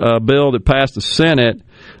got a bill that passed the Senate,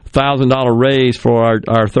 $1,000 raise for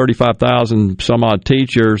our 35,000 some odd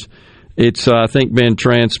teachers. It's I think been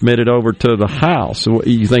transmitted over to the House.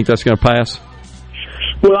 You think that's going to pass?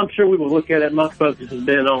 Well, I'm sure we will look at it. My focus has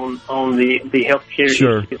been on the health care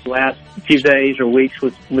issue the last few days or weeks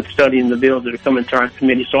with studying the bills that are coming to our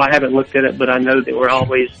committee. So I haven't looked at it, but I know that we're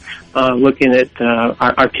always looking at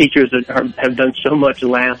our teachers that have done so much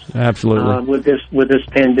with this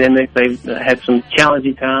pandemic. They've had some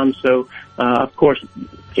challenging times. So of course,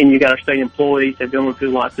 and you got our state employees. They're going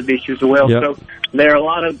through lots of issues as well. Yep. So there are a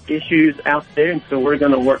lot of issues out there, and so we're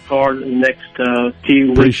going to work hard in the next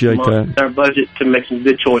few weeks in our budget to make some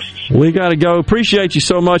good choices. We got to go. Appreciate you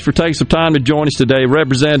so much for taking some time to join us today.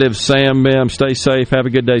 Representative Sam Mims, stay safe. Have a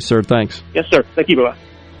good day, sir. Thanks. Yes, sir. Thank you. Bye-bye.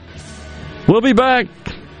 We'll be back.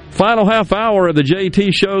 Final half hour of the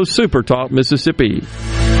JT Show, Super Talk Mississippi.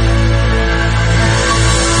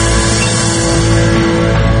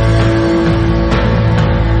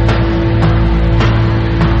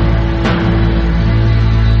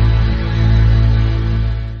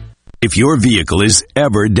 If your vehicle is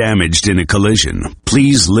ever damaged in a collision,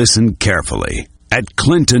 please listen carefully. At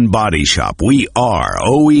Clinton Body Shop, we are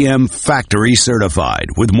OEM factory certified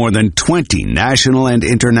with more than 20 national and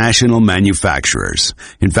international manufacturers.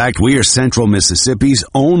 In fact, we are Central Mississippi's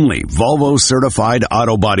only Volvo certified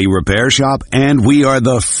auto body repair shop, and we are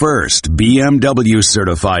the first BMW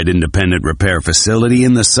certified independent repair facility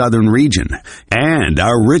in the southern region. And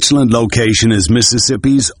our Richland location is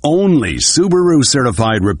Mississippi's only Subaru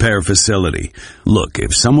certified repair facility. Look,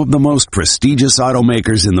 if some of the most prestigious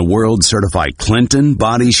automakers in the world certify Clinton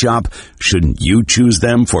Body Shop, shouldn't you choose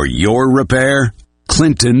them for your repair?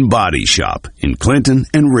 Clinton Body Shop in Clinton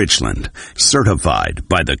and Richland. Certified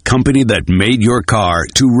by the company that made your car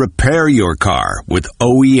to repair your car with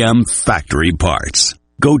OEM factory parts.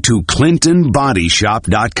 Go to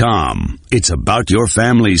ClintonBodyShop.com. It's about your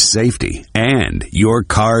family's safety and your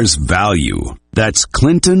car's value. That's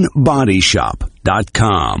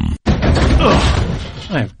ClintonBodyShop.com.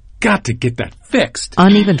 I've got to get that fixed.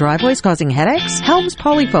 Uneven driveways causing headaches? Helms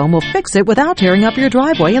Polyfoam will fix it without tearing up your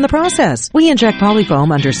driveway in the process. We inject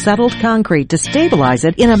Polyfoam under settled concrete to stabilize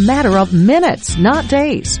it in a matter of minutes, not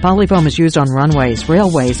days. Polyfoam is used on runways,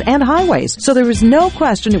 railways, and highways, so there is no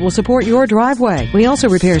question it will support your driveway. We also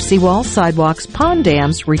repair seawalls, sidewalks, pond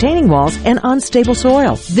dams, retaining walls, and unstable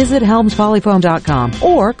soil. Visit HelmsPolyfoam.com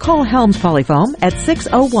or call Helms Polyfoam at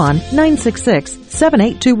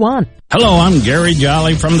 601-966-7821. Hello, I'm Gary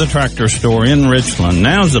Jolly from the Tractor Store in Richland.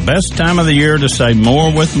 Now's the best time of the year to save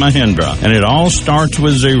more with Mahindra, and it all starts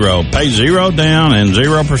with zero. Pay zero down and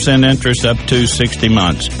 0% interest up to 60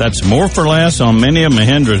 months. That's more for less on many of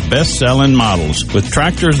Mahindra's best-selling models, with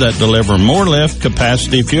tractors that deliver more lift,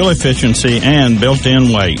 capacity, fuel efficiency, and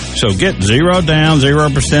built-in weight. So get zero down,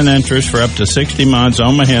 0% interest for up to 60 months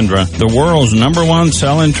on Mahindra, the world's #1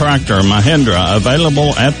 selling tractor, Mahindra,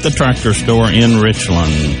 available at the Tractor Store in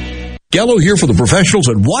Richland. Gallo here for the professionals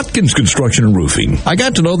at Watkins Construction and Roofing. I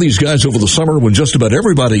got to know these guys over the summer when just about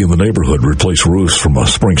everybody in the neighborhood replaced roofs from a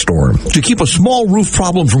spring storm. To keep a small roof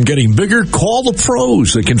problem from getting bigger, call the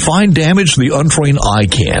pros. They can find damage the untrained eye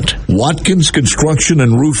can't. Watkins Construction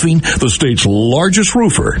and Roofing, the state's largest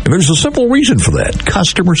roofer. And there's a simple reason for that.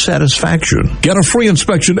 Customer satisfaction. Get a free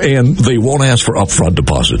inspection and they won't ask for upfront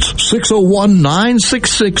deposits.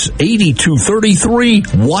 601-966-8233.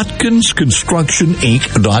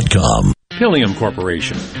 WatkinsConstructionInc.com. Pilium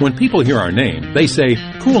Corporation. When people hear our name, they say,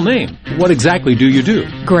 cool name. What exactly do you do?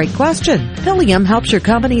 Great question. Pilium helps your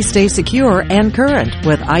company stay secure and current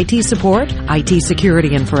with IT support, IT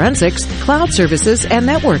security and forensics, cloud services, and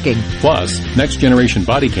networking. Plus, next-generation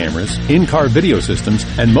body cameras, in-car video systems,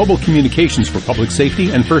 and mobile communications for public safety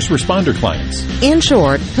and first responder clients. In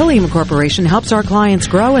short, Pilium Corporation helps our clients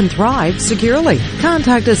grow and thrive securely.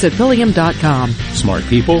 Contact us at Pilium.com. Smart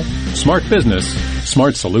people, smart business,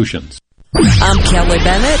 smart solutions. I'm Kelly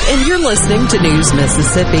Bennett, and you're listening to News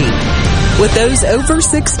Mississippi. With those over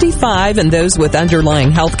 65 and those with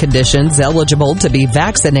underlying health conditions eligible to be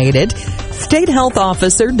vaccinated, State Health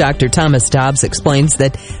Officer Dr. Thomas Dobbs explains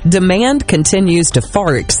that demand continues to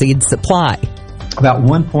far exceed supply. About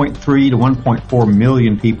 1.3 to 1.4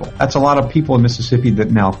 million people. That's a lot of people in Mississippi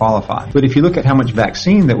that now qualify. But if you look at how much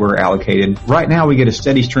vaccine that we're allocated, right now we get a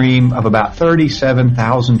steady stream of about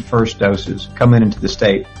 37,000 first doses coming into the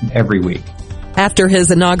state every week. After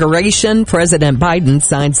his inauguration, President Biden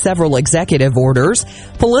signed several executive orders.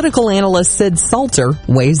 Political analyst Sid Salter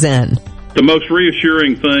weighs in. The most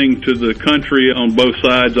reassuring thing to the country on both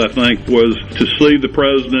sides, I think, was to see the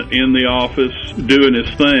president in the office doing his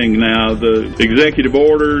thing. Now, the executive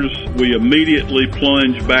orders, we immediately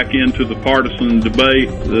plunged back into the partisan debate.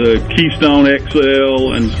 The Keystone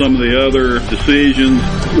XL and some of the other decisions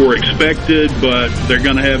were expected, but they're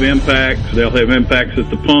going to have impacts. They'll have impacts at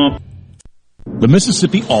the pump. The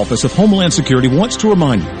Mississippi Office of Homeland Security wants to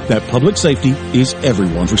remind you that public safety is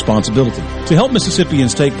everyone's responsibility. To help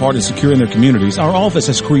Mississippians take part in securing their communities, our office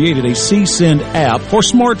has created a CSend app for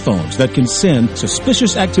smartphones that can send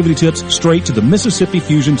suspicious activity tips straight to the Mississippi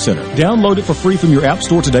Fusion Center. Download it for free from your app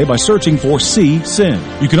store today by searching for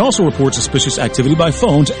CSend. You can also report suspicious activity by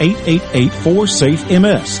phone to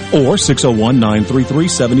 888-4SAFE-MS or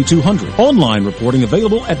 601-933-7200. Online reporting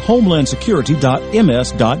available at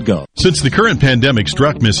homelandsecurity.ms.gov. Since the current pandemic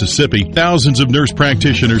struck Mississippi, thousands of nurse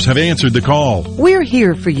practitioners have answered the call. We're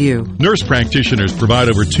here for you. Nurse practitioners provide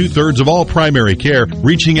over 2/3 of all primary care,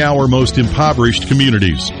 reaching our most impoverished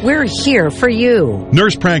communities. We're here for you.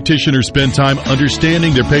 Nurse practitioners spend time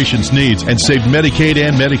understanding their patients' needs and save Medicaid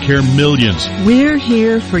and Medicare millions. We're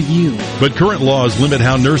here for you. But current laws limit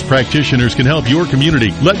how nurse practitioners can help your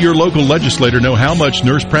community. Let your local legislator know how much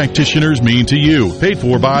nurse practitioners mean to you. Paid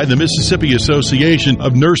for by the Mississippi Association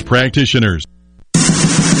of Nurse Practitioners.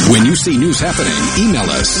 When you see news happening, email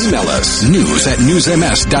us.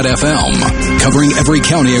 news@newsms.fm. Covering every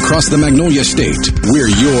county across the Magnolia State. We're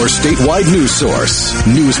your statewide news source.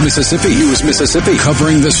 News Mississippi. News Mississippi.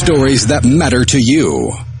 Covering the stories that matter to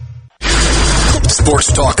you.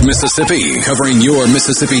 Sports Talk Mississippi, covering your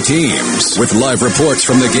Mississippi teams with live reports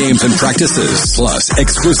from the games and practices, plus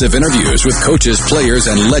exclusive interviews with coaches, players,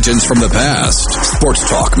 and legends from the past. Sports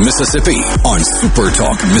Talk Mississippi on Super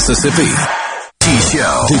Talk Mississippi.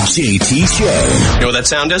 Show. The JT Show. You know what that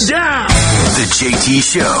sound is? Yeah! The JT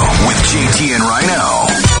Show with JT and Rhino.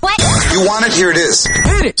 What? You want it? Here it is.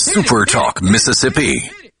 Hit it. Super Talk Mississippi.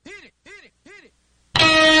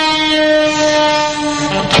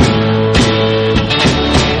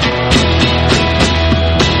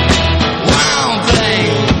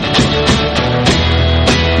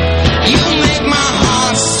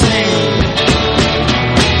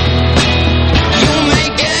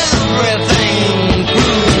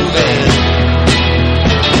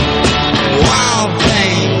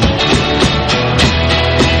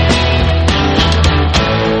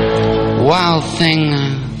 Wild thing,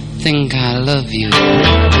 I think I love you,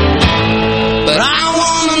 but I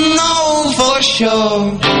wanna know for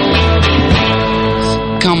sure.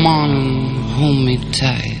 Come on and hold me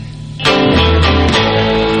tight.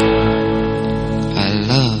 I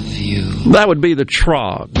love you. That would be the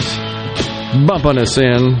Trogs bumping us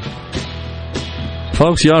in.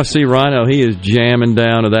 Folks, y'all see Rhino, he is jamming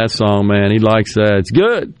down to that song, man. He likes that. It's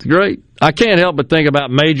good. It's great. I can't help but think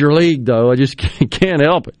about Major League, though. I just can't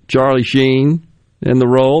help it. Charlie Sheen in the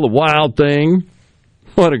role, The Wild Thing.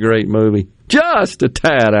 What a great movie. Just a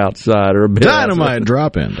tad outside or a bit Dynamite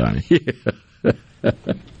drop-in, Donnie. Yeah. That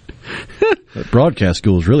broadcast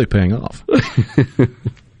school is really paying off.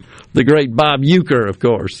 The great Bob Uecker, of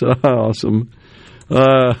course. Awesome.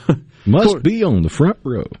 Must be on the front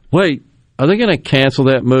row. Wait, are they going to cancel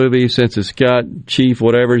that movie since it's got Chief,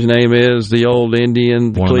 whatever his name is, the old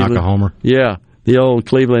Indian? Want to knock a homer? Yeah, the old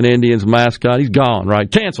Cleveland Indians mascot. He's gone, right?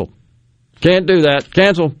 Canceled. Can't do that.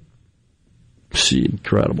 Cancel.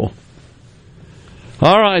 Incredible.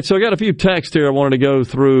 All right, so I got a few texts here I wanted to go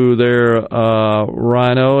through there,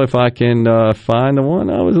 Rhino, if I can find the one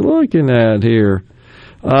I was looking at here.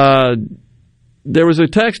 There was a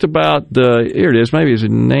text about here it is, maybe it's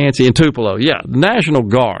Nancy in Tupelo. Yeah, the National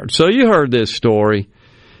Guard. So you heard this story.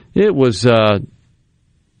 It was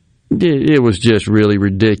just really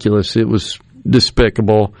ridiculous. It was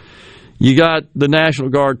despicable. You got the National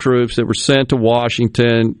Guard troops that were sent to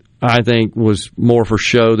Washington, I think was more for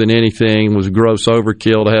show than anything, was gross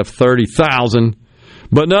overkill to have 30,000.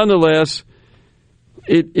 But nonetheless,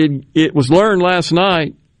 it was learned last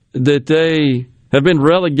night that they have been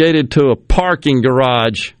relegated to a parking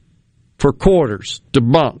garage for quarters to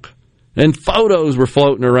bunk. And photos were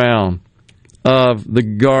floating around of the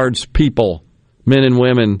Guard's people, men and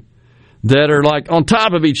women, that are like on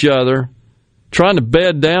top of each other, trying to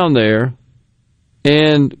bed down there.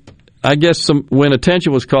 And I guess when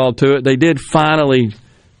attention was called to it, they did finally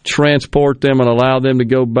transport them and allow them to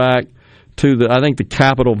go back to the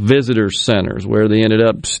Capitol Visitor Centers where they ended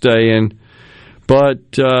up staying.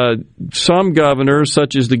 But some governors,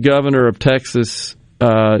 such as the governor of Texas,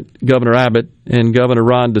 Governor Abbott, and Governor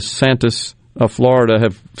Ron DeSantis of Florida,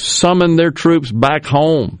 have summoned their troops back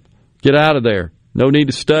home. Get out of there. No need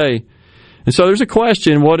to stay. And so there's a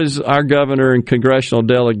question, what is our governor and congressional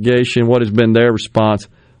delegation, what has been their response?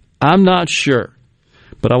 I'm not sure,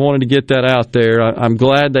 but I wanted to get that out there. I'm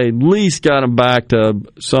glad they at least got them back to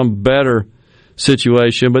some better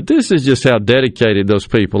situation, but this is just how dedicated those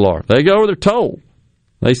people are. They go where they're told.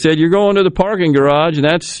 They said, you're going to the parking garage, and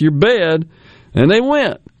that's your bed, and they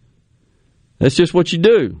went. That's just what you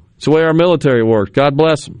do. It's the way our military works. God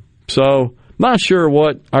bless them. So, not sure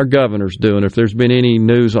what our governor's doing, if there's been any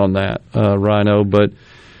news on that, Rhino, but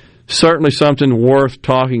certainly something worth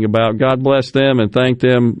talking about. God bless them and thank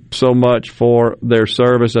them so much for their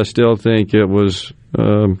service. I still think it was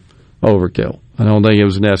overkill. I don't think it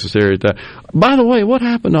was necessary at that. By the way, what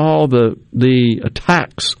happened to all the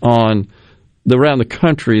attacks around the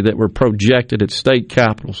country that were projected at state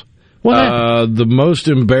capitals? The most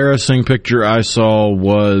embarrassing picture I saw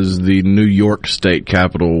was the New York State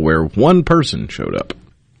Capitol, where one person showed up.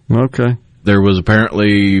 Okay. There was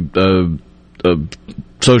apparently a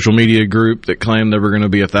social media group that claimed there were going to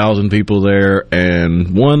be 1,000 people there,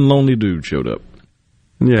 and one lonely dude showed up.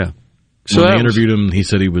 Yeah. So when they interviewed him, he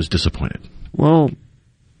said he was disappointed. Well,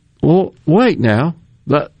 wait now.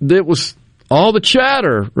 That was all the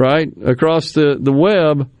chatter, right, across the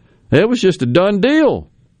web. It was just a done deal.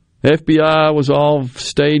 FBI was all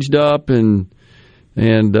staged up, and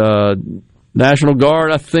National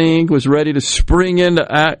Guard, I think, was ready to spring into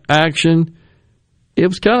action. It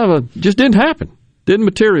was kind of just didn't happen. Didn't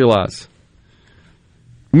materialize.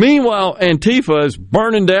 Meanwhile, Antifa is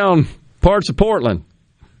burning down parts of Portland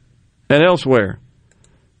and elsewhere.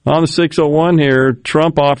 On the 601 here,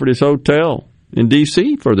 Trump offered his hotel in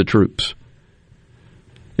D.C. for the troops.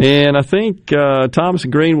 And I think Thomas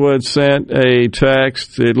Greenwood sent a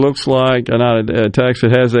text. It looks like, not a text,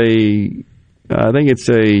 it has I think it's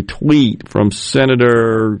a tweet from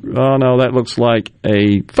Senator, that looks like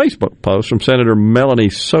a Facebook post from Senator Melanie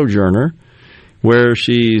Sojourner, where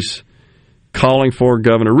she's calling for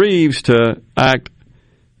Governor Reeves to act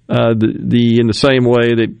in the same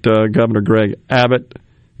way that Governor Greg Abbott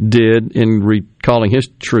did in recalling his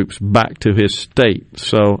troops back to his state.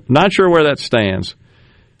 So, not sure where that stands.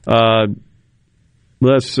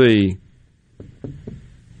 Let's see.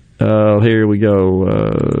 Here we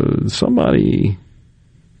go. Somebody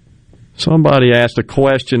asked a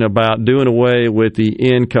question about doing away with the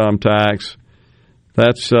income tax.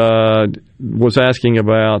 That's was asking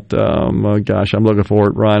about. I'm looking for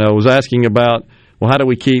it. Rhino was asking about. Well, how do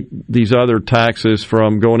we keep these other taxes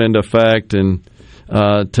from going into effect and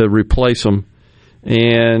to replace them?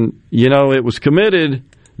 And it was committed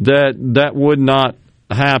that would not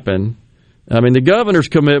happen. I mean, the governor's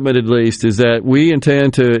commitment, at least, is that we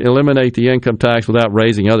intend to eliminate the income tax without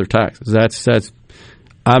raising other taxes. That's.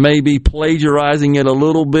 I may be plagiarizing it a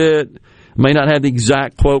little bit, may not have the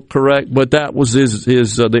exact quote correct, but that was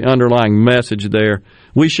the underlying message there.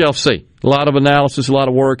 We shall see. A lot of analysis, a lot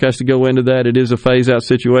of work has to go into that. It is a phase-out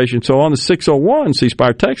situation. So on the 601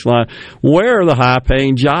 C-Spire text line, where are the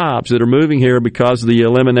high-paying jobs that are moving here because of the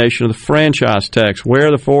elimination of the franchise tax? Where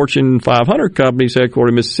are the Fortune 500 companies headquartered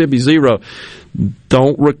in Mississippi? Zero.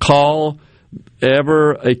 Don't recall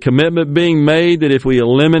ever a commitment being made that if we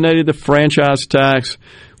eliminated the franchise tax,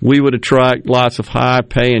 we would attract lots of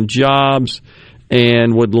high-paying jobs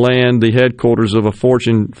and would land the headquarters of a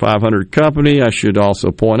Fortune 500 company. I should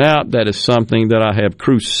also point out that is something that I have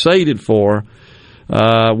crusaded for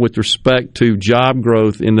with respect to job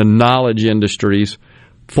growth in the knowledge industries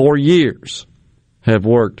for years. Have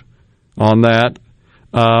worked on that.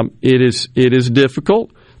 It is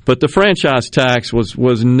difficult, but the franchise tax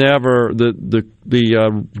was never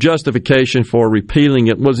the justification for repealing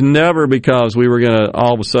it was never because we were going to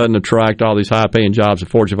all of a sudden attract all these high-paying jobs at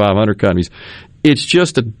Fortune 500 companies. It's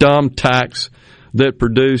just a dumb tax that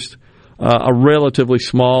produced a relatively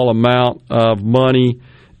small amount of money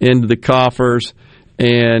into the coffers,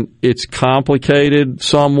 and it's complicated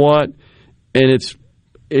somewhat, and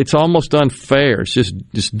it's almost unfair. It's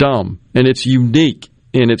just dumb, and it's unique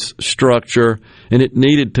in its structure, and it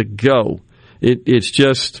needed to go. It's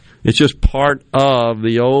just part of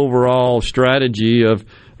the overall strategy of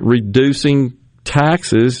reducing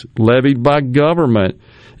taxes levied by government.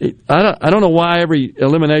 I don't know why every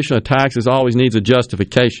elimination of taxes always needs a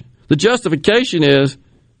justification. The justification is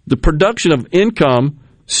the production of income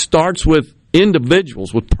starts with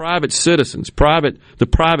individuals, with private citizens, the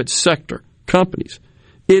private sector, companies.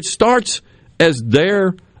 It starts as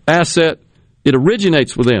their asset. It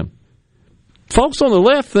originates with them. Folks on the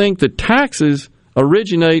left think that taxes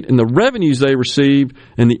originate in the revenues they receive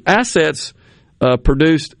and the assets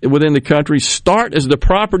produced within the country start as the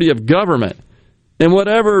property of government. And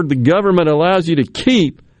whatever the government allows you to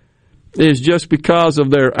keep is just because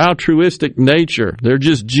of their altruistic nature. They're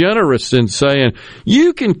just generous in saying,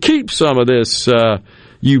 you can keep some of this,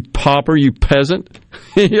 you pauper, you peasant.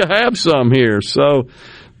 You have some here. So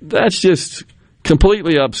that's just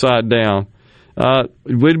completely upside down. It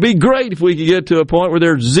would be great if we could get to a point where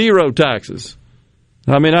there's zero taxes.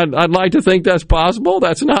 I mean, I'd like to think that's possible.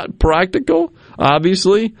 That's not practical,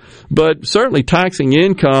 obviously, but certainly taxing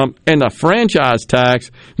income and the franchise tax,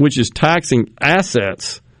 which is taxing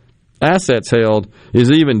assets held, is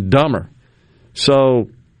even dumber. So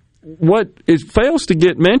what fails to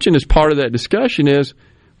get mentioned as part of that discussion is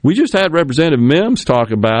we just had Representative Mims talk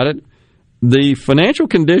about it. The financial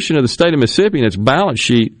condition of the state of Mississippi and its balance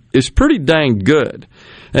sheet is pretty dang good.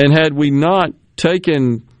 And had we not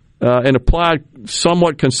taken and applied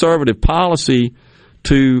somewhat conservative policy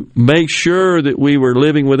to make sure that we were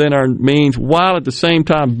living within our means while at the same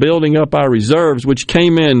time building up our reserves, which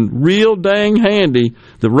came in real dang handy,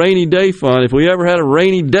 the rainy day fund. If we ever had a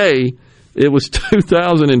rainy day, it was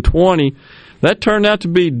 2020. That turned out to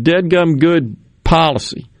be deadgum good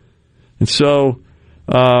policy. And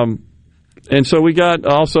so we got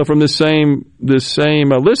also from this same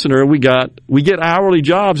listener, we get hourly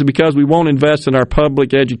jobs because we won't invest in our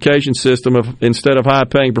public education system instead of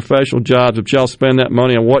high-paying professional jobs. If y'all spend that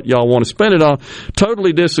money on what y'all want to spend it on,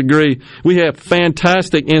 totally disagree. We have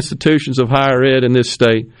fantastic institutions of higher ed in this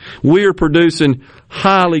state. We are producing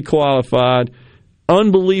highly qualified,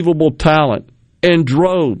 unbelievable talent in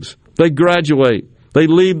droves. They graduate. They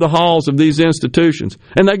leave the halls of these institutions,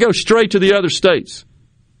 and they go straight to the other states.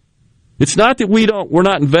 It's not that we're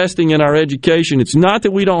not investing in our education. It's not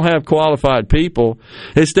that we don't have qualified people.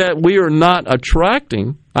 It's that we are not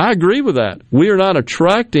attracting, I agree with that, we are not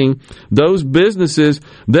attracting those businesses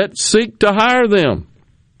that seek to hire them.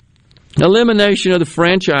 Elimination of the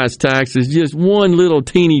franchise tax is just one little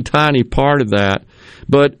teeny tiny part of that.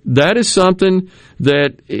 But that is something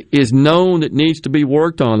that is known that needs to be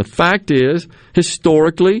worked on. The fact is,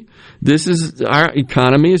 historically, our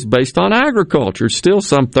economy is based on agriculture. It's still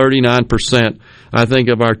some 39%, I think,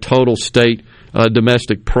 of our total state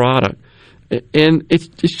domestic product. And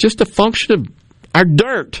it's just a function of our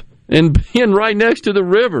dirt and being right next to the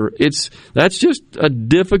river. That's just a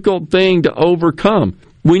difficult thing to overcome.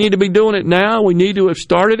 We need to be doing it now. We need to have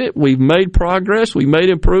started it. We've made progress. We've made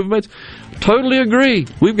improvements. Totally agree.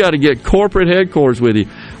 We've got to get corporate headquarters with you.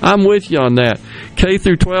 I'm with you on that. K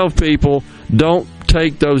through 12 people don't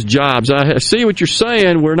take those jobs. I see what you're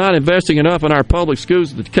saying. We're not investing enough in our public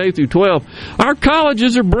schools at the K through 12. Our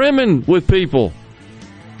colleges are brimming with people.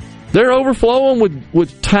 They're overflowing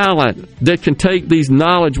with talent that can take these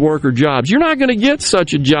knowledge worker jobs. You're not going to get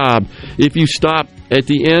such a job if you stop at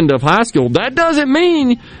the end of high school. That doesn't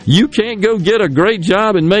mean you can't go get a great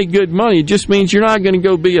job and make good money. It just means you're not going to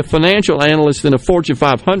go be a financial analyst in a Fortune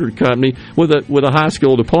 500 company with a high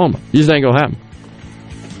school diploma. It just ain't going to happen.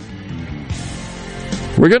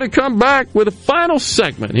 We're going to come back with a final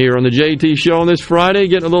segment here on the JT Show on this Friday,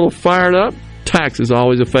 getting a little fired up. Tax is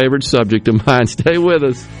always a favorite subject of mine. Stay with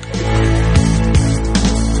us.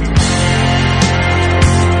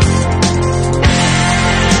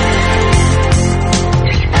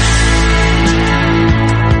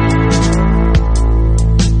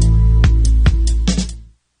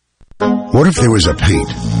 What if there was a paint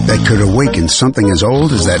that could awaken something as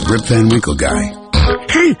old as that Rip Van Winkle guy?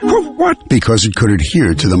 Hey, what? Because it could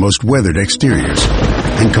adhere to the most weathered exteriors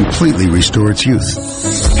and completely restore its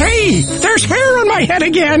youth. Hey, there's hair on my head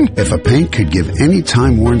again. If a paint could give any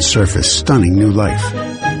time-worn surface stunning new life,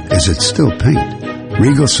 is it still paint?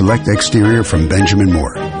 Regal Select Exterior from Benjamin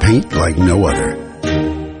Moore. Paint like no other.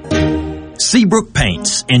 Seabrook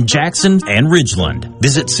Paints in Jackson and Ridgeland.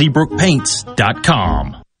 Visit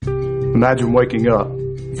SeabrookPaints.com. Imagine waking up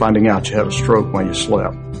and finding out you had a stroke while you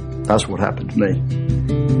slept. That's what happened to me.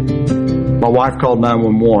 My wife called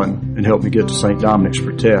 911 and helped me get to St. Dominic's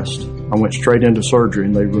for tests. I went straight into surgery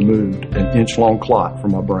and they removed an inch-long clot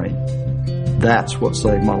from my brain. That's what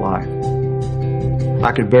saved my life.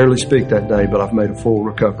 I could barely speak that day, but I've made a full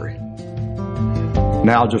recovery.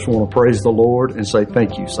 Now I just want to praise the Lord and say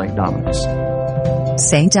thank you, St. Dominic's.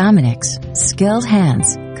 St. Dominic's. Skilled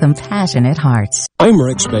hands. Compassionate hearts. I'm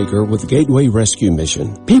Rex Baker with Gateway Rescue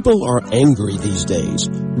Mission. People are angry these days,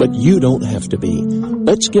 but you don't have to be.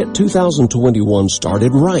 Let's get 2021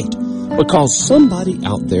 started right, because somebody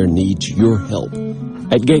out there needs your help.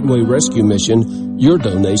 At Gateway Rescue Mission, your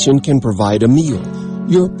donation can provide a meal.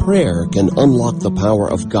 Your prayer can unlock the power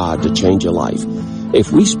of God to change a life.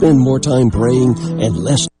 If we spend more time praying and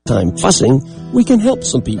less time fussing, we can help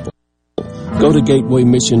some people. Go to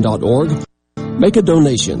gatewaymission.org. Make a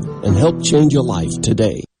donation and help change your life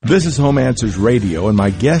today. This is Home Answers Radio, and my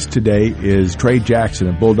guest today is Trey Jackson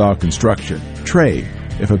of Bulldog Construction. Trey,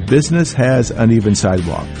 if a business has uneven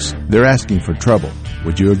sidewalks, they're asking for trouble.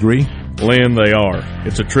 Would you agree? Lynn, they are.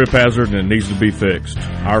 It's a trip hazard and it needs to be fixed.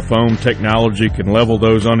 Our foam technology can level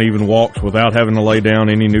those uneven walks without having to lay down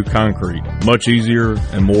any new concrete. Much easier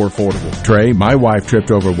and more affordable. Trey, my wife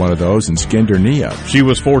tripped over one of those and skinned her knee up. She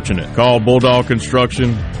was fortunate. Call Bulldog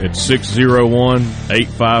Construction at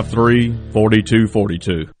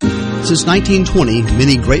 601-853-4242. Since 1920,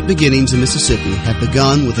 many great beginnings in Mississippi have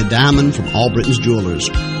begun with a diamond from Albritton's Jewelers.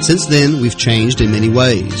 Since then, we've changed in many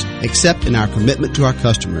ways, except in our commitment to our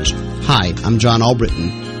customers. Hi, I'm John Albritton.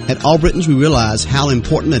 At Albritton's, we realize how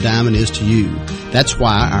important a diamond is to you. That's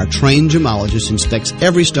why our trained gemologist inspects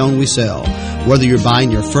every stone we sell. Whether you're buying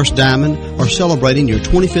your first diamond or celebrating your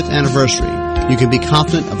 25th anniversary, you can be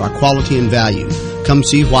confident of our quality and value. Come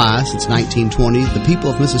see why, since 1920, the people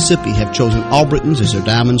of Mississippi have chosen Albritton's as their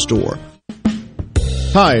diamond store.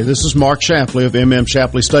 Hi, this is Mark Shapley of M.M.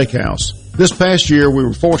 Shapley Steakhouse. This past year, we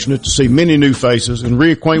were fortunate to see many new faces and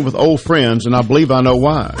reacquaint with old friends, and I believe I know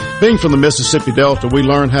why. Being from the Mississippi Delta, we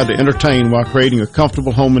learned how to entertain while creating a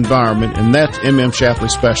comfortable home environment, and that's M.M.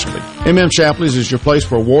 Shapley's specialty. M.M. Shapley's is your place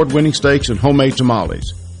for award-winning steaks and homemade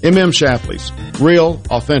tamales. M.M. Shapley's. Real,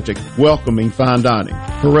 authentic, welcoming fine dining.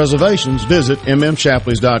 For reservations, visit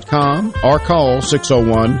mmshapleys.com or call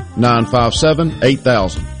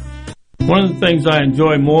 601-957-8000. One of the things I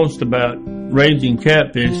enjoy most about raising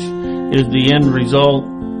catfish is the end result,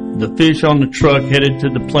 the fish on the truck headed to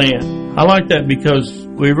the plant. I like that because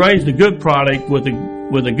we raised a good product with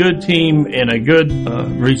a good team and a good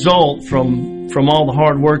result from all the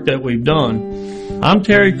hard work that we've done. I'm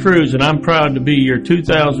Terry Cruz, and I'm proud to be your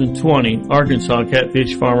 2020 Arkansas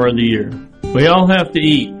Catfish Farmer of the Year. We all have to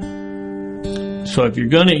eat. So if you're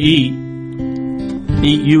going to eat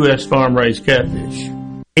U.S. farm-raised catfish.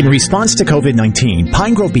 In response to COVID-19,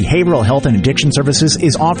 Pine Grove Behavioral Health and Addiction Services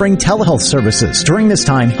is offering telehealth services. During this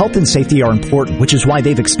time, health and safety are important, which is why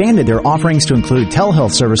they've expanded their offerings to include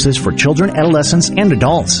telehealth services for children, adolescents, and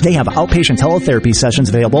adults. They have outpatient teletherapy sessions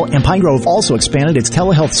available, and Pine Grove also expanded its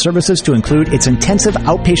telehealth services to include its intensive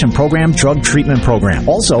outpatient program drug treatment program.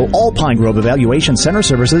 Also, all Pine Grove Evaluation Center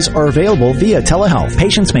services are available via telehealth.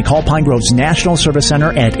 Patients may call Pine Grove's National Service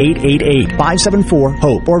Center at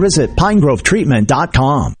 888-574-HOPE or visit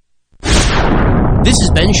pinegrovetreatment.com. This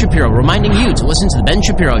is Ben Shapiro reminding you to listen to The Ben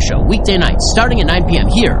Shapiro Show weekday nights starting at 9 p.m.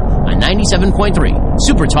 here on 97.3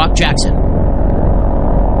 Super Talk Jackson.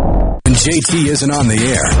 When JT isn't on the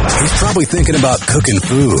air, he's probably thinking about cooking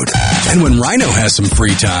food. And when Rhino has some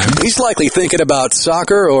free time, he's likely thinking about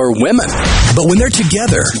soccer or women. But when they're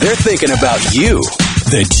together, they're thinking about you.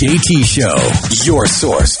 The JT Show, your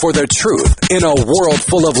source for the truth in a world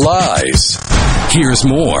full of lies. Here's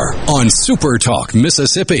more on Super Talk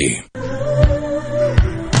Mississippi.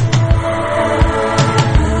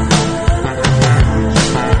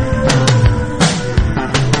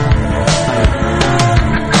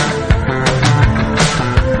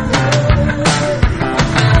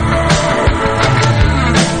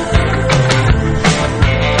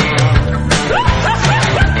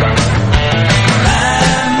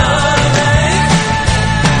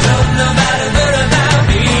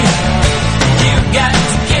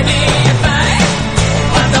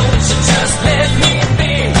 Just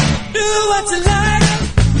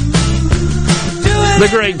The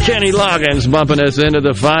great Kenny Loggins bumping us into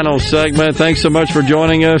the final segment. Thanks so much for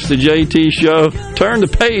joining us. The JT Show. Turn the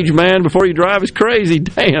page, man, before you drive us crazy.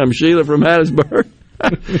 Damn, Sheila from Hattiesburg.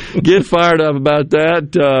 Get fired up about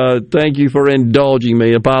that. Thank you for indulging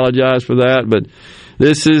me. Apologize for that, but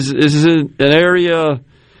this is an area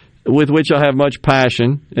with which I have much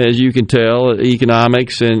passion, as you can tell,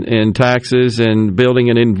 economics and taxes and building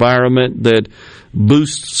an environment that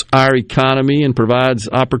boosts our economy and provides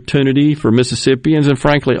opportunity for Mississippians and,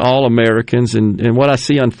 frankly, all Americans. And what I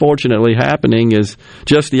see, unfortunately, happening is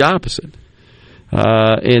just the opposite.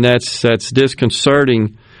 And that's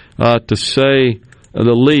disconcerting, to say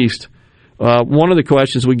the least. One of the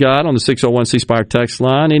questions we got on the 601 C-Spire text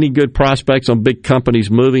line, any good prospects on big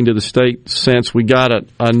companies moving to the state since we got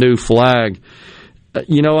a new flag?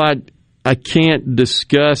 I can't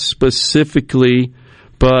discuss specifically,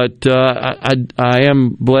 but I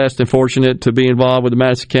am blessed and fortunate to be involved with the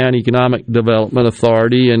Madison County Economic Development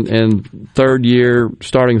Authority and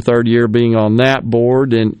starting third year being on that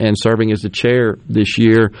board and serving as the chair this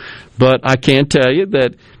year. But I can tell you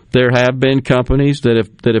that there have been companies that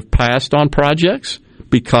have passed on projects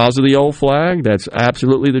because of the old flag. That's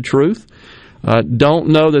absolutely the truth. Don't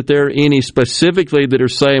know that there are any specifically that are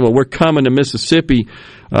saying, well, we're coming to Mississippi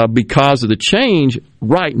because of the change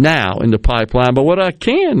right now in the pipeline. But what I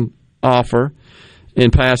can offer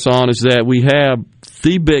and pass on is that we have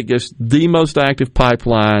the biggest, the most active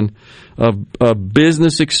pipeline of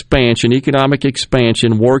business expansion, economic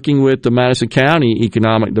expansion, working with the Madison County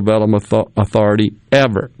Economic Development Authority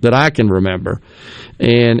ever that I can remember.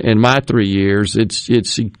 And in my 3 years,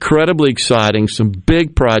 it's incredibly exciting. Some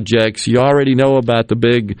big projects. You already know about the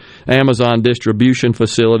big Amazon distribution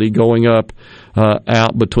facility going up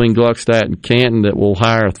out between Gluckstadt and Canton that will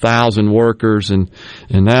hire 1,000 workers, and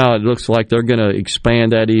now it looks like they're going to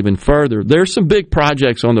expand that even further. There's some big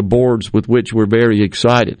projects on the boards with which we're very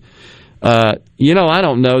excited. I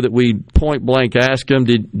don't know that we point blank ask them,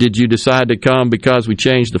 did you decide to come because we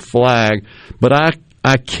changed the flag? But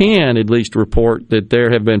I can at least report that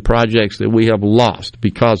there have been projects that we have lost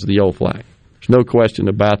because of the old flag. There's no question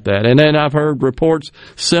about that. And then I've heard reports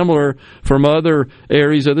similar from other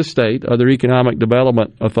areas of the state, other economic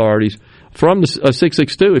development authorities, from the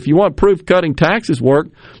 662. If you want proof cutting taxes work,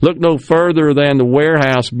 look no further than the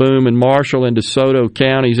warehouse boom in Marshall and DeSoto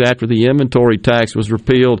counties after the inventory tax was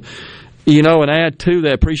repealed. And add to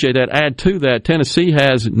that, Tennessee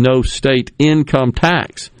has no state income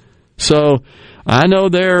tax. So I know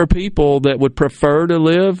there are people that would prefer to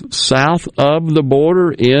live south of the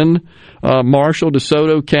border in Marshall,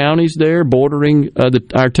 DeSoto counties there, bordering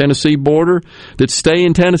our Tennessee border, that stay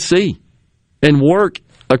in Tennessee and work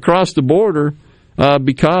across the border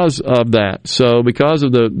because of that. So because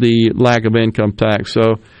of the lack of income tax.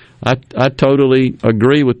 So I totally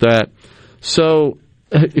agree with that. So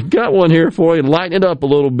got one here for you. Lighten it up a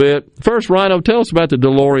little bit. First, Rhino, tell us about the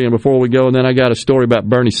DeLorean before we go, and then I got a story about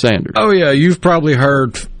Bernie Sanders. Oh, yeah. You've probably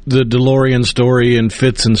heard the DeLorean story in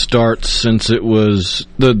fits and starts since it was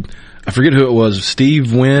I forget who it was,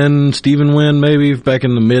 Stephen Wynn, maybe, back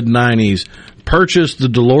in the mid-'90s, purchased the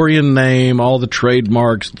DeLorean name, all the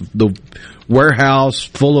trademarks, the warehouse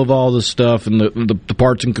full of all the stuff and the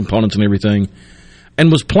parts and components and everything, and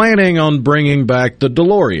was planning on bringing back the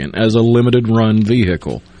DeLorean as a limited-run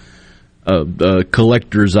vehicle, a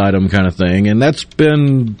collector's item kind of thing. And that's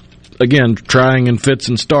been, again, trying in fits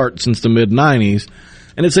and starts since the mid-'90s.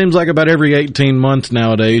 And it seems like about every 18 months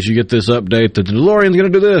nowadays you get this update that the DeLorean's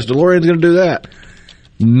going to do this, DeLorean's going to do that.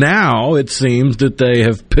 Now it seems that they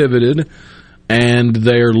have pivoted and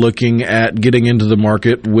they're looking at getting into the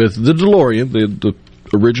market with the DeLorean, the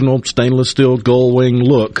original stainless steel gull wing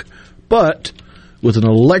look, but with an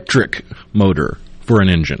electric motor for an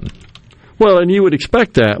engine. Well, and you would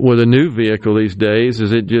expect that with a new vehicle these days,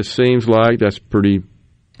 as it just seems like that's pretty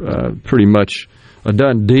much a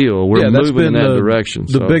done deal. We're moving in that direction.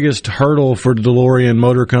 The biggest hurdle for the DeLorean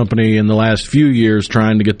Motor Company in the last few years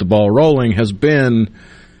trying to get the ball rolling has been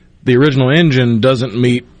the original engine doesn't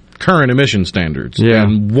meet current emission standards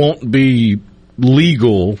and won't be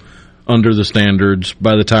legal under the standards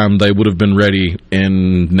by the time they would have been ready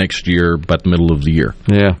in next year, by the middle of the year.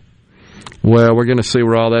 Yeah. Well, we're going to see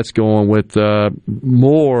where all that's going with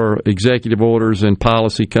more executive orders and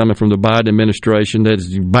policy coming from the Biden administration that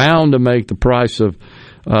is bound to make the price of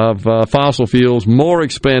fossil fuels more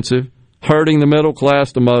expensive, hurting the middle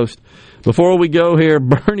class the most. Before we go here,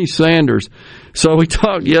 Bernie Sanders. So we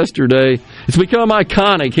talked yesterday. It's become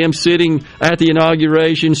iconic, him sitting at the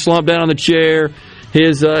inauguration, slumped down on the chair,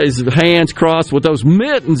 his hands crossed with those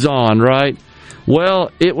mittens on, right?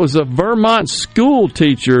 Well, it was a Vermont school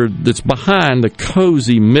teacher that's behind the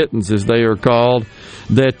cozy mittens, as they are called,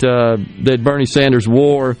 that Bernie Sanders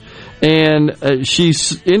wore. And she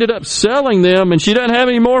ended up selling them, and she doesn't have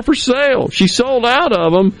any more for sale. She sold out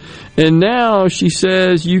of them, and now she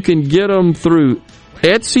says you can get them through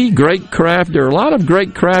Etsy. Great craft. There are a lot of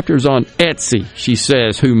great crafters on Etsy, she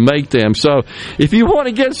says, who make them. So if you want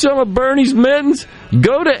to get some of Bernie's mittens,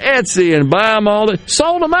 go to Etsy and buy them all.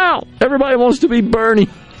 Sold them out. Everybody wants to be Bernie.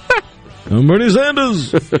 I'm Bernie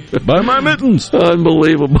Sanders. Buy my mittens.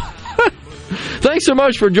 Unbelievable. Thanks so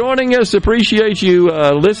much for joining us. Appreciate you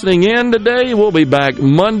listening in today. We'll be back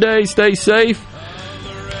Monday. Stay safe.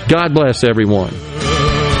 God bless everyone.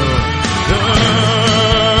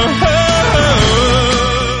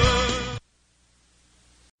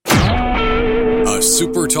 A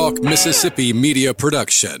SuperTalk Mississippi media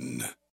production.